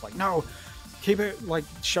that are just like, no, keep it like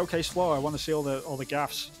showcase floor. I want to see all the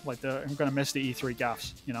gaffs. Like I'm gonna miss the E3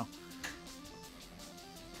 gaffs, you know.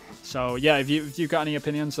 So yeah, if you've got any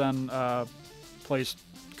opinions, then please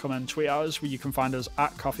come and tweet at us. You can find us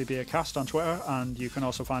at CoffeeBeerCast on Twitter, and you can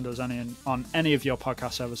also find us on any of your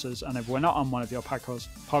podcast services. And if we're not on one of your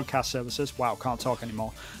podcast services, wow, can't talk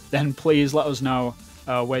anymore, then please let us know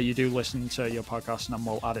where you do listen to your podcast, and then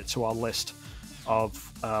we'll add it to our list of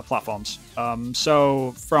platforms.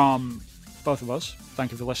 So from both of us,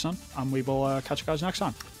 thank you for listening, and we will catch you guys next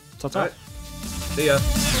time. Ta-ta. All right. See ya.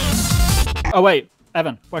 Oh wait,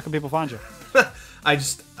 Evan, where can people find you? I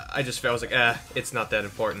just I was like, it's not that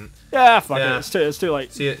important. Yeah, fuck Yeah. it. It's too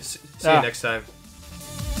late. See you Yeah. next time.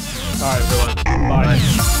 All right, Everyone. bye.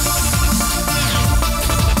 Bye.